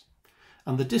is.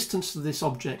 And the distance to this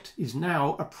object is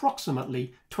now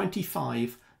approximately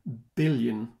 25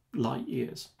 billion light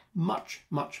years. Much,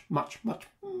 much, much, much,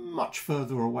 much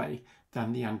further away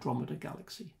than the Andromeda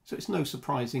galaxy. So it's no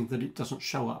surprising that it doesn't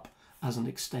show up as an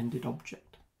extended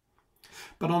object.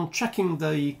 But on checking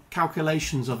the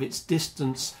calculations of its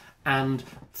distance and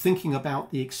thinking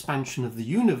about the expansion of the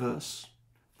universe,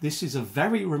 this is a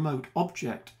very remote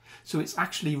object, so it's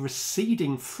actually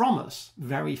receding from us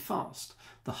very fast.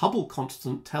 The Hubble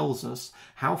constant tells us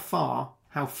how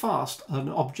fast an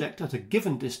object at a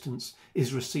given distance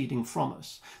is receding from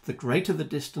us. The greater the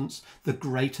distance, the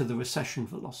greater the recession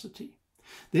velocity.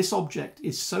 This object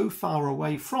is so far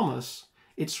away from us,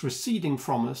 it's receding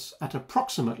from us at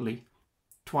approximately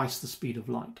twice the speed of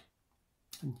light.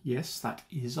 And yes, that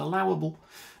is allowable.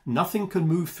 Nothing can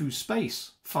move through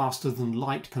space faster than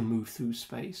light can move through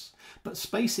space, but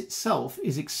space itself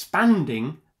is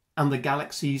expanding and the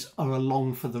galaxies are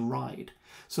along for the ride.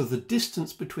 So the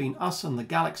distance between us and the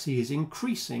galaxy is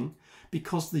increasing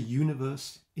because the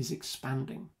universe is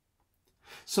expanding.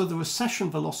 So the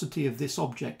recession velocity of this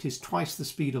object is twice the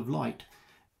speed of light.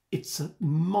 It's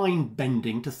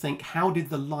mind-bending to think, how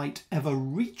did the light ever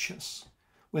reach us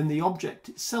when the object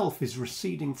itself is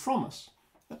receding from us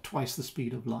at twice the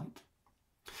speed of light?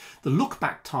 The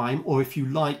look-back time, or if you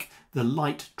like, the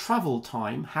light travel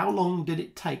time, how long did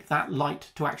it take that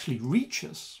light to actually reach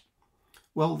us?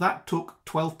 Well, that took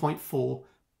 12.4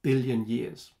 billion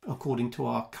years, according to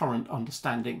our current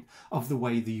understanding of the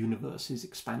way the universe is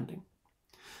expanding.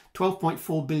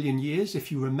 12.4 billion years,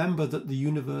 if you remember that the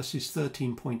universe is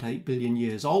 13.8 billion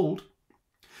years old,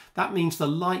 that means the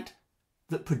light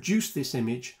that produced this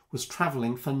image was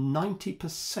travelling for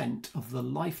 90% of the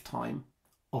lifetime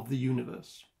of the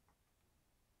universe.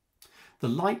 The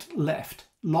light left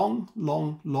long,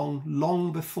 long, long,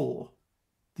 long before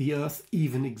the Earth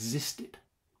even existed.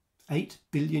 8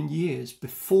 billion years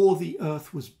before the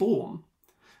Earth was born,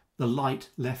 the light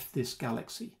left this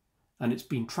galaxy, and it's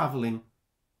been travelling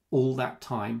all that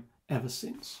time ever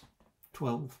since.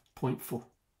 12.4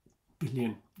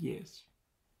 billion years.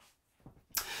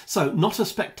 So not a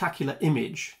spectacular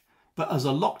image, but as a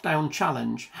lockdown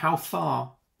challenge, how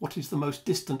far, what is the most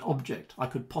distant object I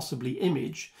could possibly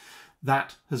image?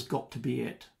 That has got to be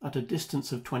it, at a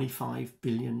distance of 25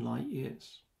 billion light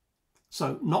years.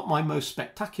 So not my most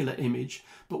spectacular image,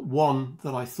 but one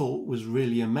that I thought was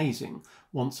really amazing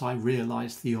once I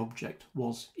realised the object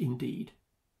was indeed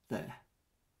there.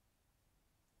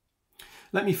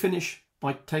 Let me finish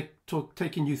by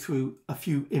taking you through a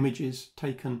few images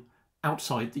taken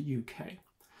outside the UK.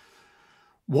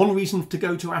 One reason to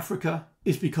go to Africa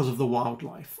is because of the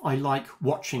wildlife. I like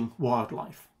watching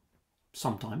wildlife,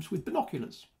 sometimes with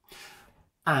binoculars.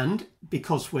 And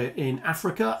because we're in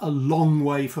Africa, a long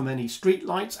way from any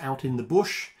streetlights out in the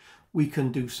bush, we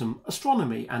can do some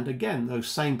astronomy. And again, those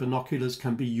same binoculars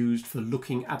can be used for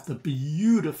looking at the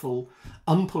beautiful,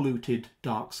 unpolluted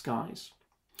dark skies.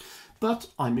 But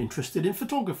I'm interested in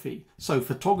photography. So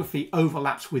photography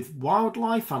overlaps with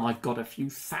wildlife, and I've got a few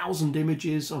thousand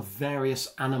images of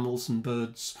various animals and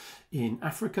birds in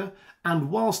Africa.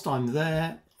 And whilst I'm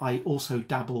there, I also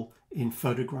dabble in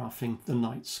photographing the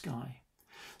night sky.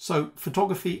 So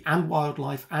photography and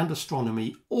wildlife and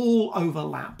astronomy all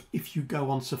overlap if you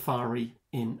go on safari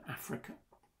in Africa.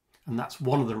 And that's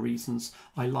one of the reasons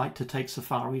I like to take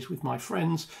safaris with my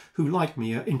friends who, like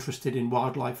me, are interested in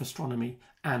wildlife, astronomy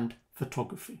and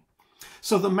photography.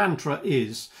 So the mantra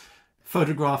is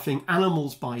photographing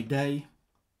animals by day,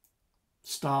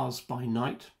 stars by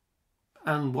night,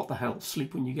 and what the hell,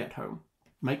 sleep when you get home.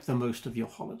 Make the most of your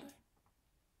holiday.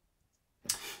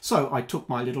 So I took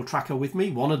my little tracker with me.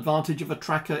 One advantage of a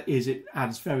tracker is it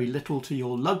adds very little to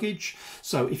your luggage.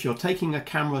 So if you're taking a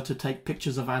camera to take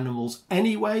pictures of animals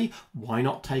anyway, why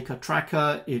not take a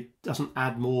tracker? It doesn't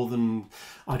add more than,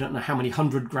 I don't know how many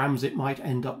 100 grams it might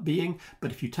end up being. But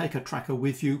if you take a tracker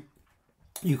with you,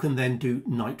 you can then do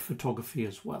night photography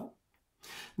as well.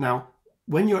 Now,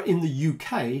 when you're in the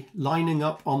UK, lining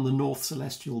up on the North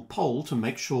Celestial Pole to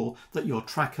make sure that your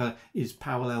tracker is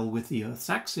parallel with the Earth's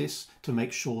axis, to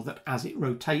make sure that as it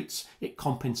rotates, it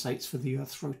compensates for the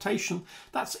Earth's rotation,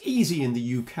 that's easy in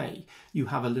the UK. You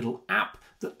have a little app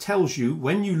that tells you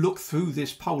when you look through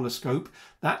this polarscope,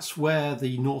 that's where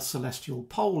the North Celestial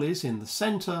Pole is in the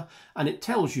centre, and it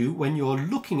tells you when you're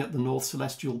looking at the North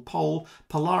Celestial Pole,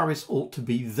 Polaris ought to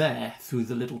be there through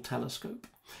the little telescope.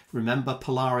 Remember,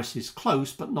 Polaris is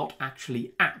close, but not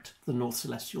actually at the North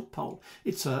Celestial Pole.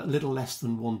 It's a little less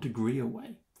than 1 degree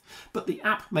away. But the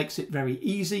app makes it very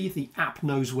easy. The app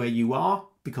knows where you are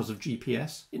because of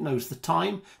GPS. It knows the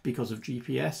time because of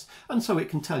GPS. And so it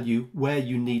can tell you where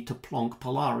you need to plonk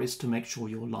Polaris to make sure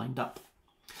you're lined up.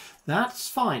 That's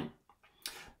fine.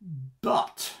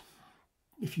 But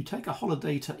if you take a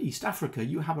holiday to East Africa,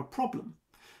 you have a problem,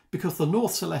 because the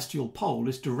North Celestial Pole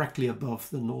is directly above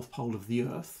the North Pole of the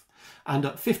Earth. And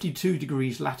at 52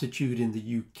 degrees latitude in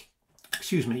the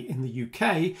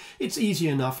UK, it's easy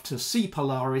enough to see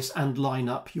Polaris and line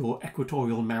up your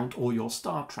equatorial mount or your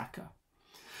star tracker.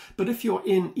 But if you're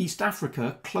in East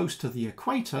Africa, close to the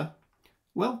equator,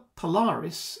 well,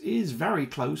 Polaris is very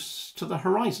close to the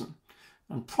horizon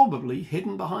and probably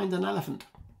hidden behind an elephant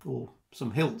or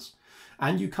some hills.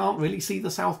 And you can't really see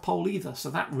the South Pole either, so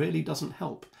that really doesn't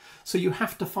help. So you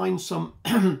have to find some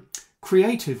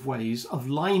creative ways of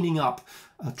lining up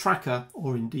a tracker,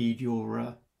 or indeed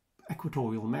your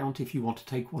equatorial mount if you want to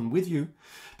take one with you,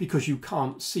 because you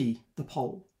can't see the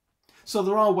pole. So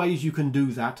there are ways you can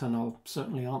do that, and I'll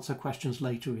certainly answer questions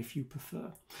later if you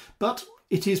prefer. But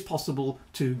it is possible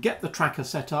to get the tracker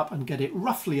set up and get it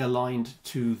roughly aligned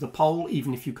to the pole,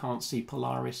 even if you can't see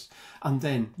Polaris, and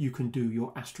then you can do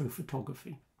your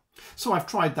astrophotography. So I've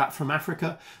tried that from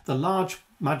Africa. The Large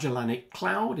Magellanic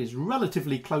Cloud is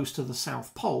relatively close to the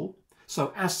South Pole,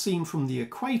 so as seen from the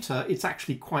equator, it's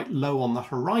actually quite low on the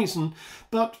horizon,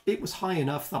 but it was high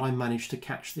enough that I managed to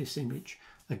catch this image.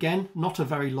 Again, not a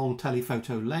very long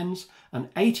telephoto lens. An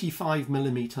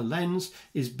 85mm lens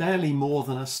is barely more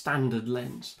than a standard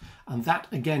lens. And that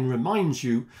again reminds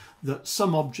you that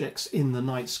some objects in the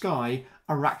night sky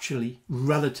are actually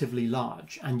relatively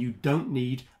large, and you don't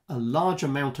need a large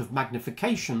amount of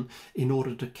magnification in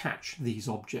order to catch these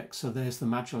objects. So there's the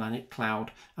Magellanic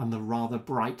Cloud and the rather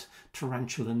bright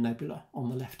Tarantula Nebula on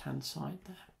the left-hand side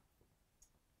there.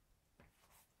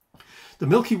 The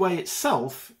Milky Way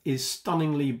itself is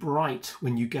stunningly bright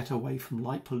when you get away from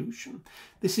light pollution.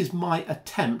 This is my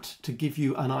attempt to give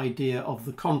you an idea of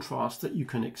the contrast that you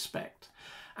can expect.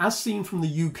 As seen from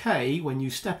the UK, when you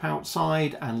step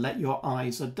outside and let your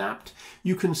eyes adapt,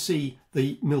 you can see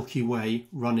the Milky Way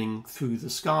running through the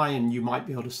sky, and you might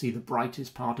be able to see the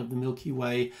brightest part of the Milky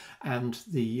Way and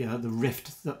the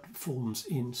rift that forms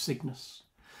in Cygnus.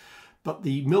 But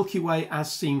the Milky Way,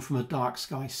 as seen from a dark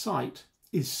sky site,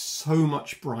 is so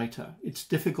much brighter. It's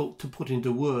difficult to put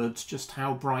into words just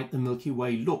how bright the Milky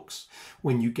Way looks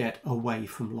when you get away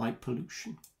from light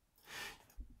pollution.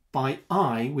 By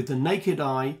eye, with the naked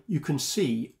eye, you can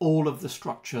see all of the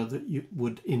structure that you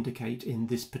would indicate in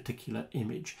this particular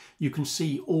image. You can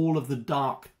see all of the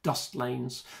dark dust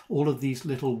lanes, all of these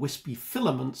little wispy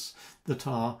filaments that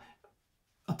are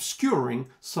obscuring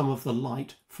some of the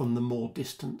light from the more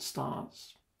distant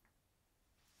stars.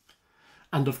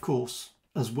 And of course,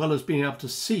 as well as being able to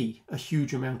see a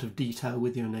huge amount of detail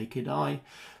with your naked eye,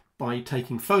 by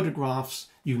taking photographs,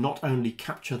 you not only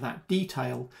capture that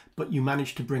detail, but you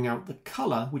manage to bring out the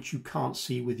colour which you can't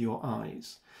see with your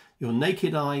eyes. Your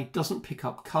naked eye doesn't pick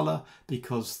up colour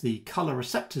because the colour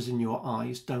receptors in your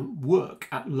eyes don't work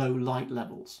at low light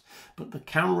levels, but the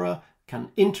camera can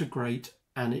integrate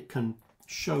and it can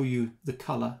show you the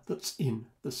colour that's in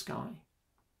the sky.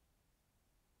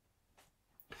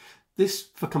 This,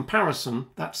 for comparison,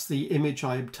 that's the image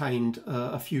I obtained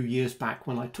a few years back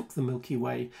when I took the Milky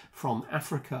Way from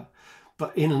Africa.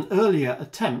 But in an earlier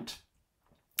attempt,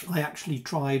 I actually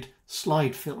tried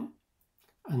slide film.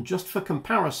 And just for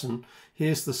comparison,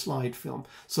 here's the slide film.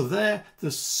 So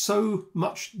there's so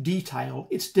much detail,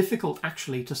 it's difficult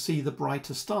actually to see the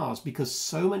brighter stars because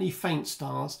so many faint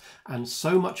stars and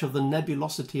so much of the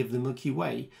nebulosity of the Milky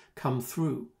Way come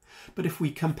through. But if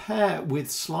we compare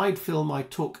with slide film I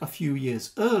took a few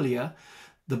years earlier,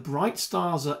 the bright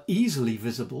stars are easily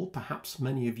visible. Perhaps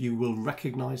many of you will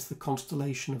recognize the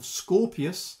constellation of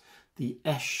Scorpius, the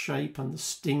S shape and the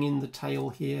sting in the tail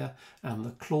here and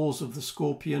the claws of the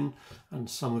scorpion. And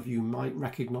some of you might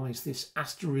recognize this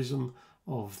asterism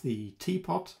of the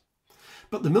teapot.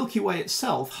 But the Milky Way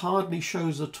itself hardly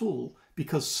shows at all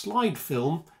because slide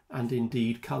film, and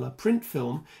indeed colour print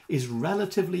film, is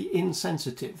relatively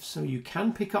insensitive. So you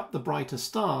can pick up the brighter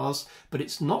stars, but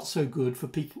it's not so good for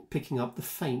picking up the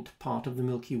faint part of the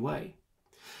Milky Way.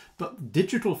 But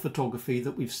digital photography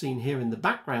that we've seen here in the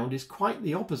background is quite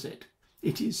the opposite.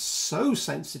 It is so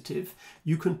sensitive,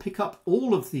 you can pick up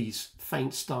all of these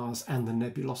faint stars and the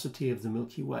nebulosity of the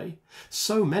Milky Way.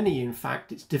 So many, in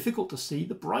fact, it's difficult to see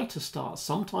the brighter stars.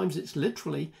 Sometimes it's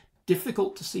literally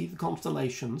difficult to see the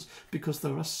constellations because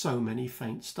there are so many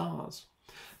faint stars.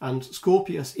 And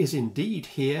Scorpius is indeed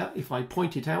here. If I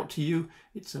point it out to you,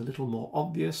 it's a little more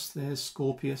obvious. There's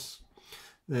Scorpius.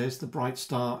 There's the bright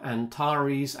star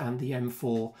Antares and the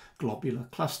M4 globular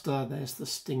cluster. There's the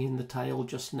sting in the tail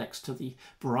just next to the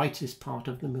brightest part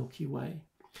of the Milky Way.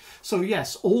 So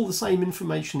yes, all the same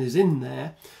information is in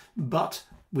there, but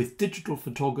with digital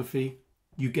photography,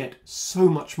 you get so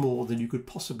much more than you could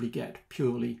possibly get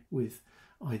purely with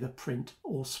either print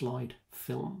or slide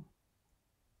film.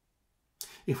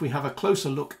 If we have a closer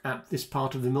look at this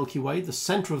part of the Milky Way, the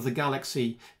centre of the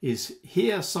galaxy is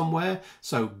here somewhere,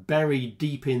 so buried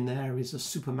deep in there is a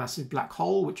supermassive black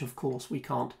hole, which of course we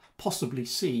can't possibly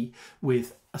see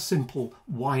with a simple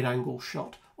wide-angle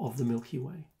shot of the Milky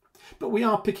Way. But we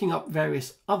are picking up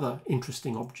various other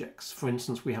interesting objects. For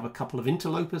instance, we have a couple of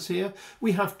interlopers here.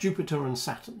 We have Jupiter and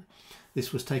Saturn.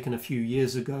 This was taken a few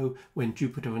years ago when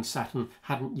Jupiter and Saturn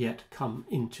hadn't yet come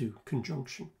into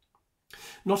conjunction.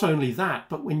 Not only that,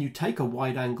 but when you take a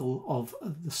wide angle of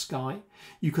the sky,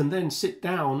 you can then sit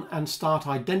down and start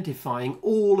identifying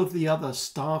all of the other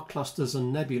star clusters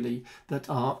and nebulae that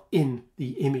are in the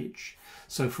image.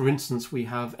 So for instance, we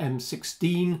have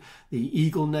M16, the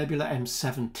Eagle Nebula,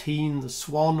 M17, the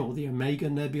Swan or the Omega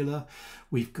Nebula.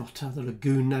 We've got the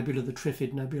Lagoon Nebula, the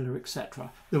Trifid Nebula,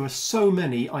 etc. There are so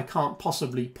many, I can't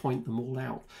possibly point them all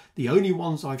out. The only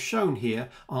ones I've shown here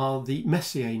are the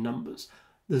Messier numbers.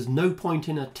 There's no point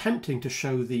in attempting to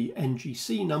show the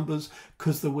NGC numbers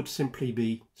because there would simply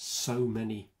be so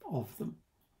many of them.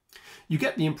 You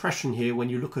get the impression here when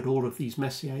you look at all of these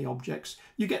Messier objects,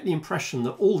 you get the impression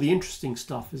that all the interesting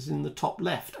stuff is in the top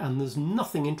left and there's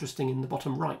nothing interesting in the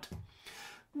bottom right.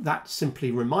 That simply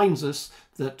reminds us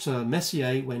that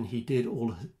Messier, when he did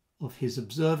all of his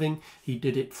observing, he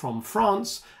did it from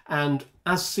France, and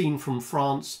as seen from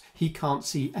France, he can't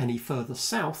see any further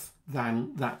south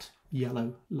than that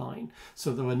yellow line.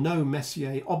 So there are no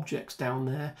Messier objects down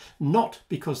there, not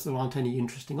because there aren't any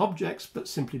interesting objects, but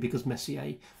simply because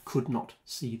Messier could not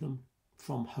see them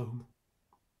from home.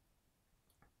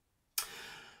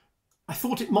 I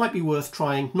thought it might be worth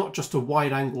trying not just a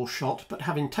wide angle shot, but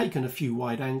having taken a few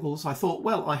wide angles, I thought,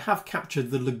 well, I have captured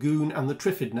the Lagoon and the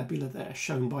Trifid Nebula there,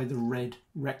 shown by the red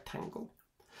rectangle.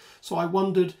 So I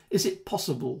wondered, is it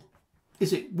possible?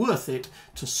 Is it worth it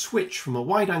to switch from a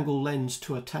wide-angle lens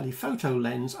to a telephoto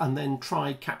lens and then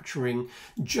try capturing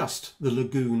just the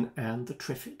Lagoon and the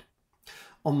Trifid?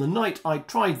 On the night I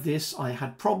tried this, I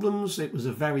had problems. It was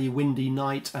a very windy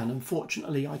night and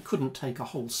unfortunately I couldn't take a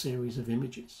whole series of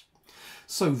images.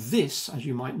 So this, as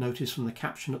you might notice from the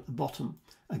caption at the bottom,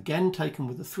 again taken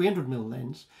with a 300mm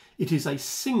lens, it is a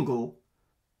single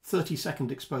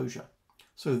 30-second exposure.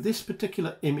 So this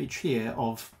particular image here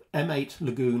of M8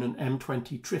 Lagoon and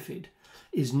M20 Trifid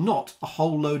is not a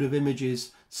whole load of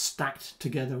images stacked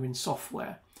together in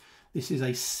software. This is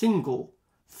a single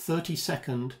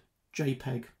 30-second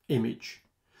JPEG image.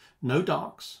 No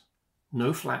darks,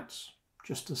 no flats,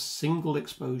 just a single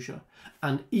exposure.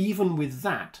 And even with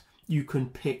that, you can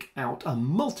pick out a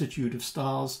multitude of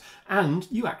stars and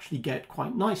you actually get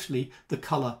quite nicely the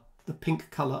colour, the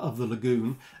pink colour of the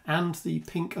Lagoon and the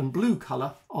pink and blue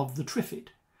colour of the Trifid.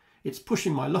 It's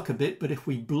pushing my luck a bit, but if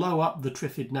we blow up the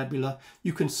Trifid Nebula,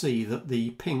 you can see that the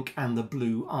pink and the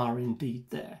blue are indeed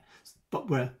there.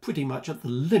 But we're pretty much at the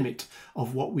limit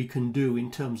of what we can do in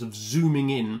terms of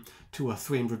zooming in to a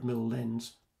 300mm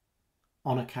lens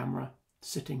on a camera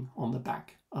sitting on the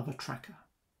back of a tracker.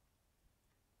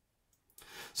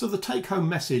 So the take-home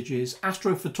message is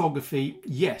astrophotography,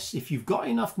 yes, if you've got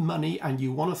enough money and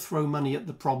you want to throw money at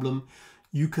the problem,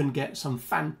 you can get some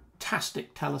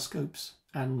fantastic telescopes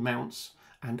and mounts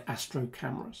and astro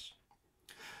cameras.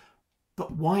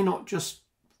 But why not just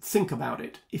think about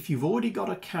it? If you've already got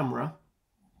a camera,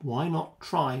 why not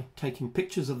try taking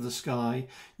pictures of the sky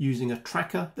using a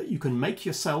tracker that you can make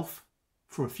yourself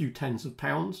for a few tens of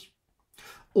pounds?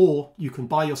 Or you can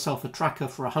buy yourself a tracker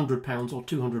for £100 or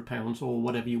 £200 or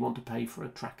whatever you want to pay for a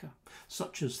tracker,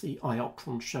 such as the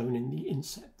Iotron shown in the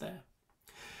inset there.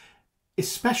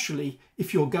 Especially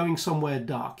if you're going somewhere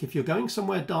dark. If you're going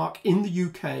somewhere dark in the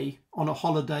UK on a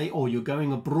holiday, or you're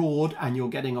going abroad and you're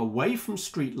getting away from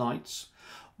streetlights,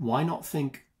 why not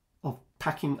think of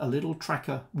packing a little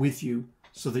tracker with you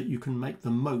so that you can make the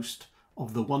most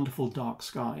of the wonderful dark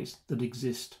skies that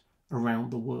exist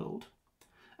around the world?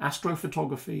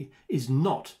 Astrophotography is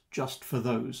not just for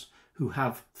those who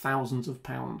have thousands of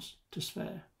pounds to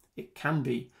spare. It can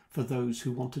be for those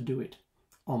who want to do it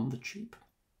on the cheap.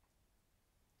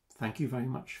 Thank you very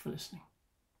much for listening.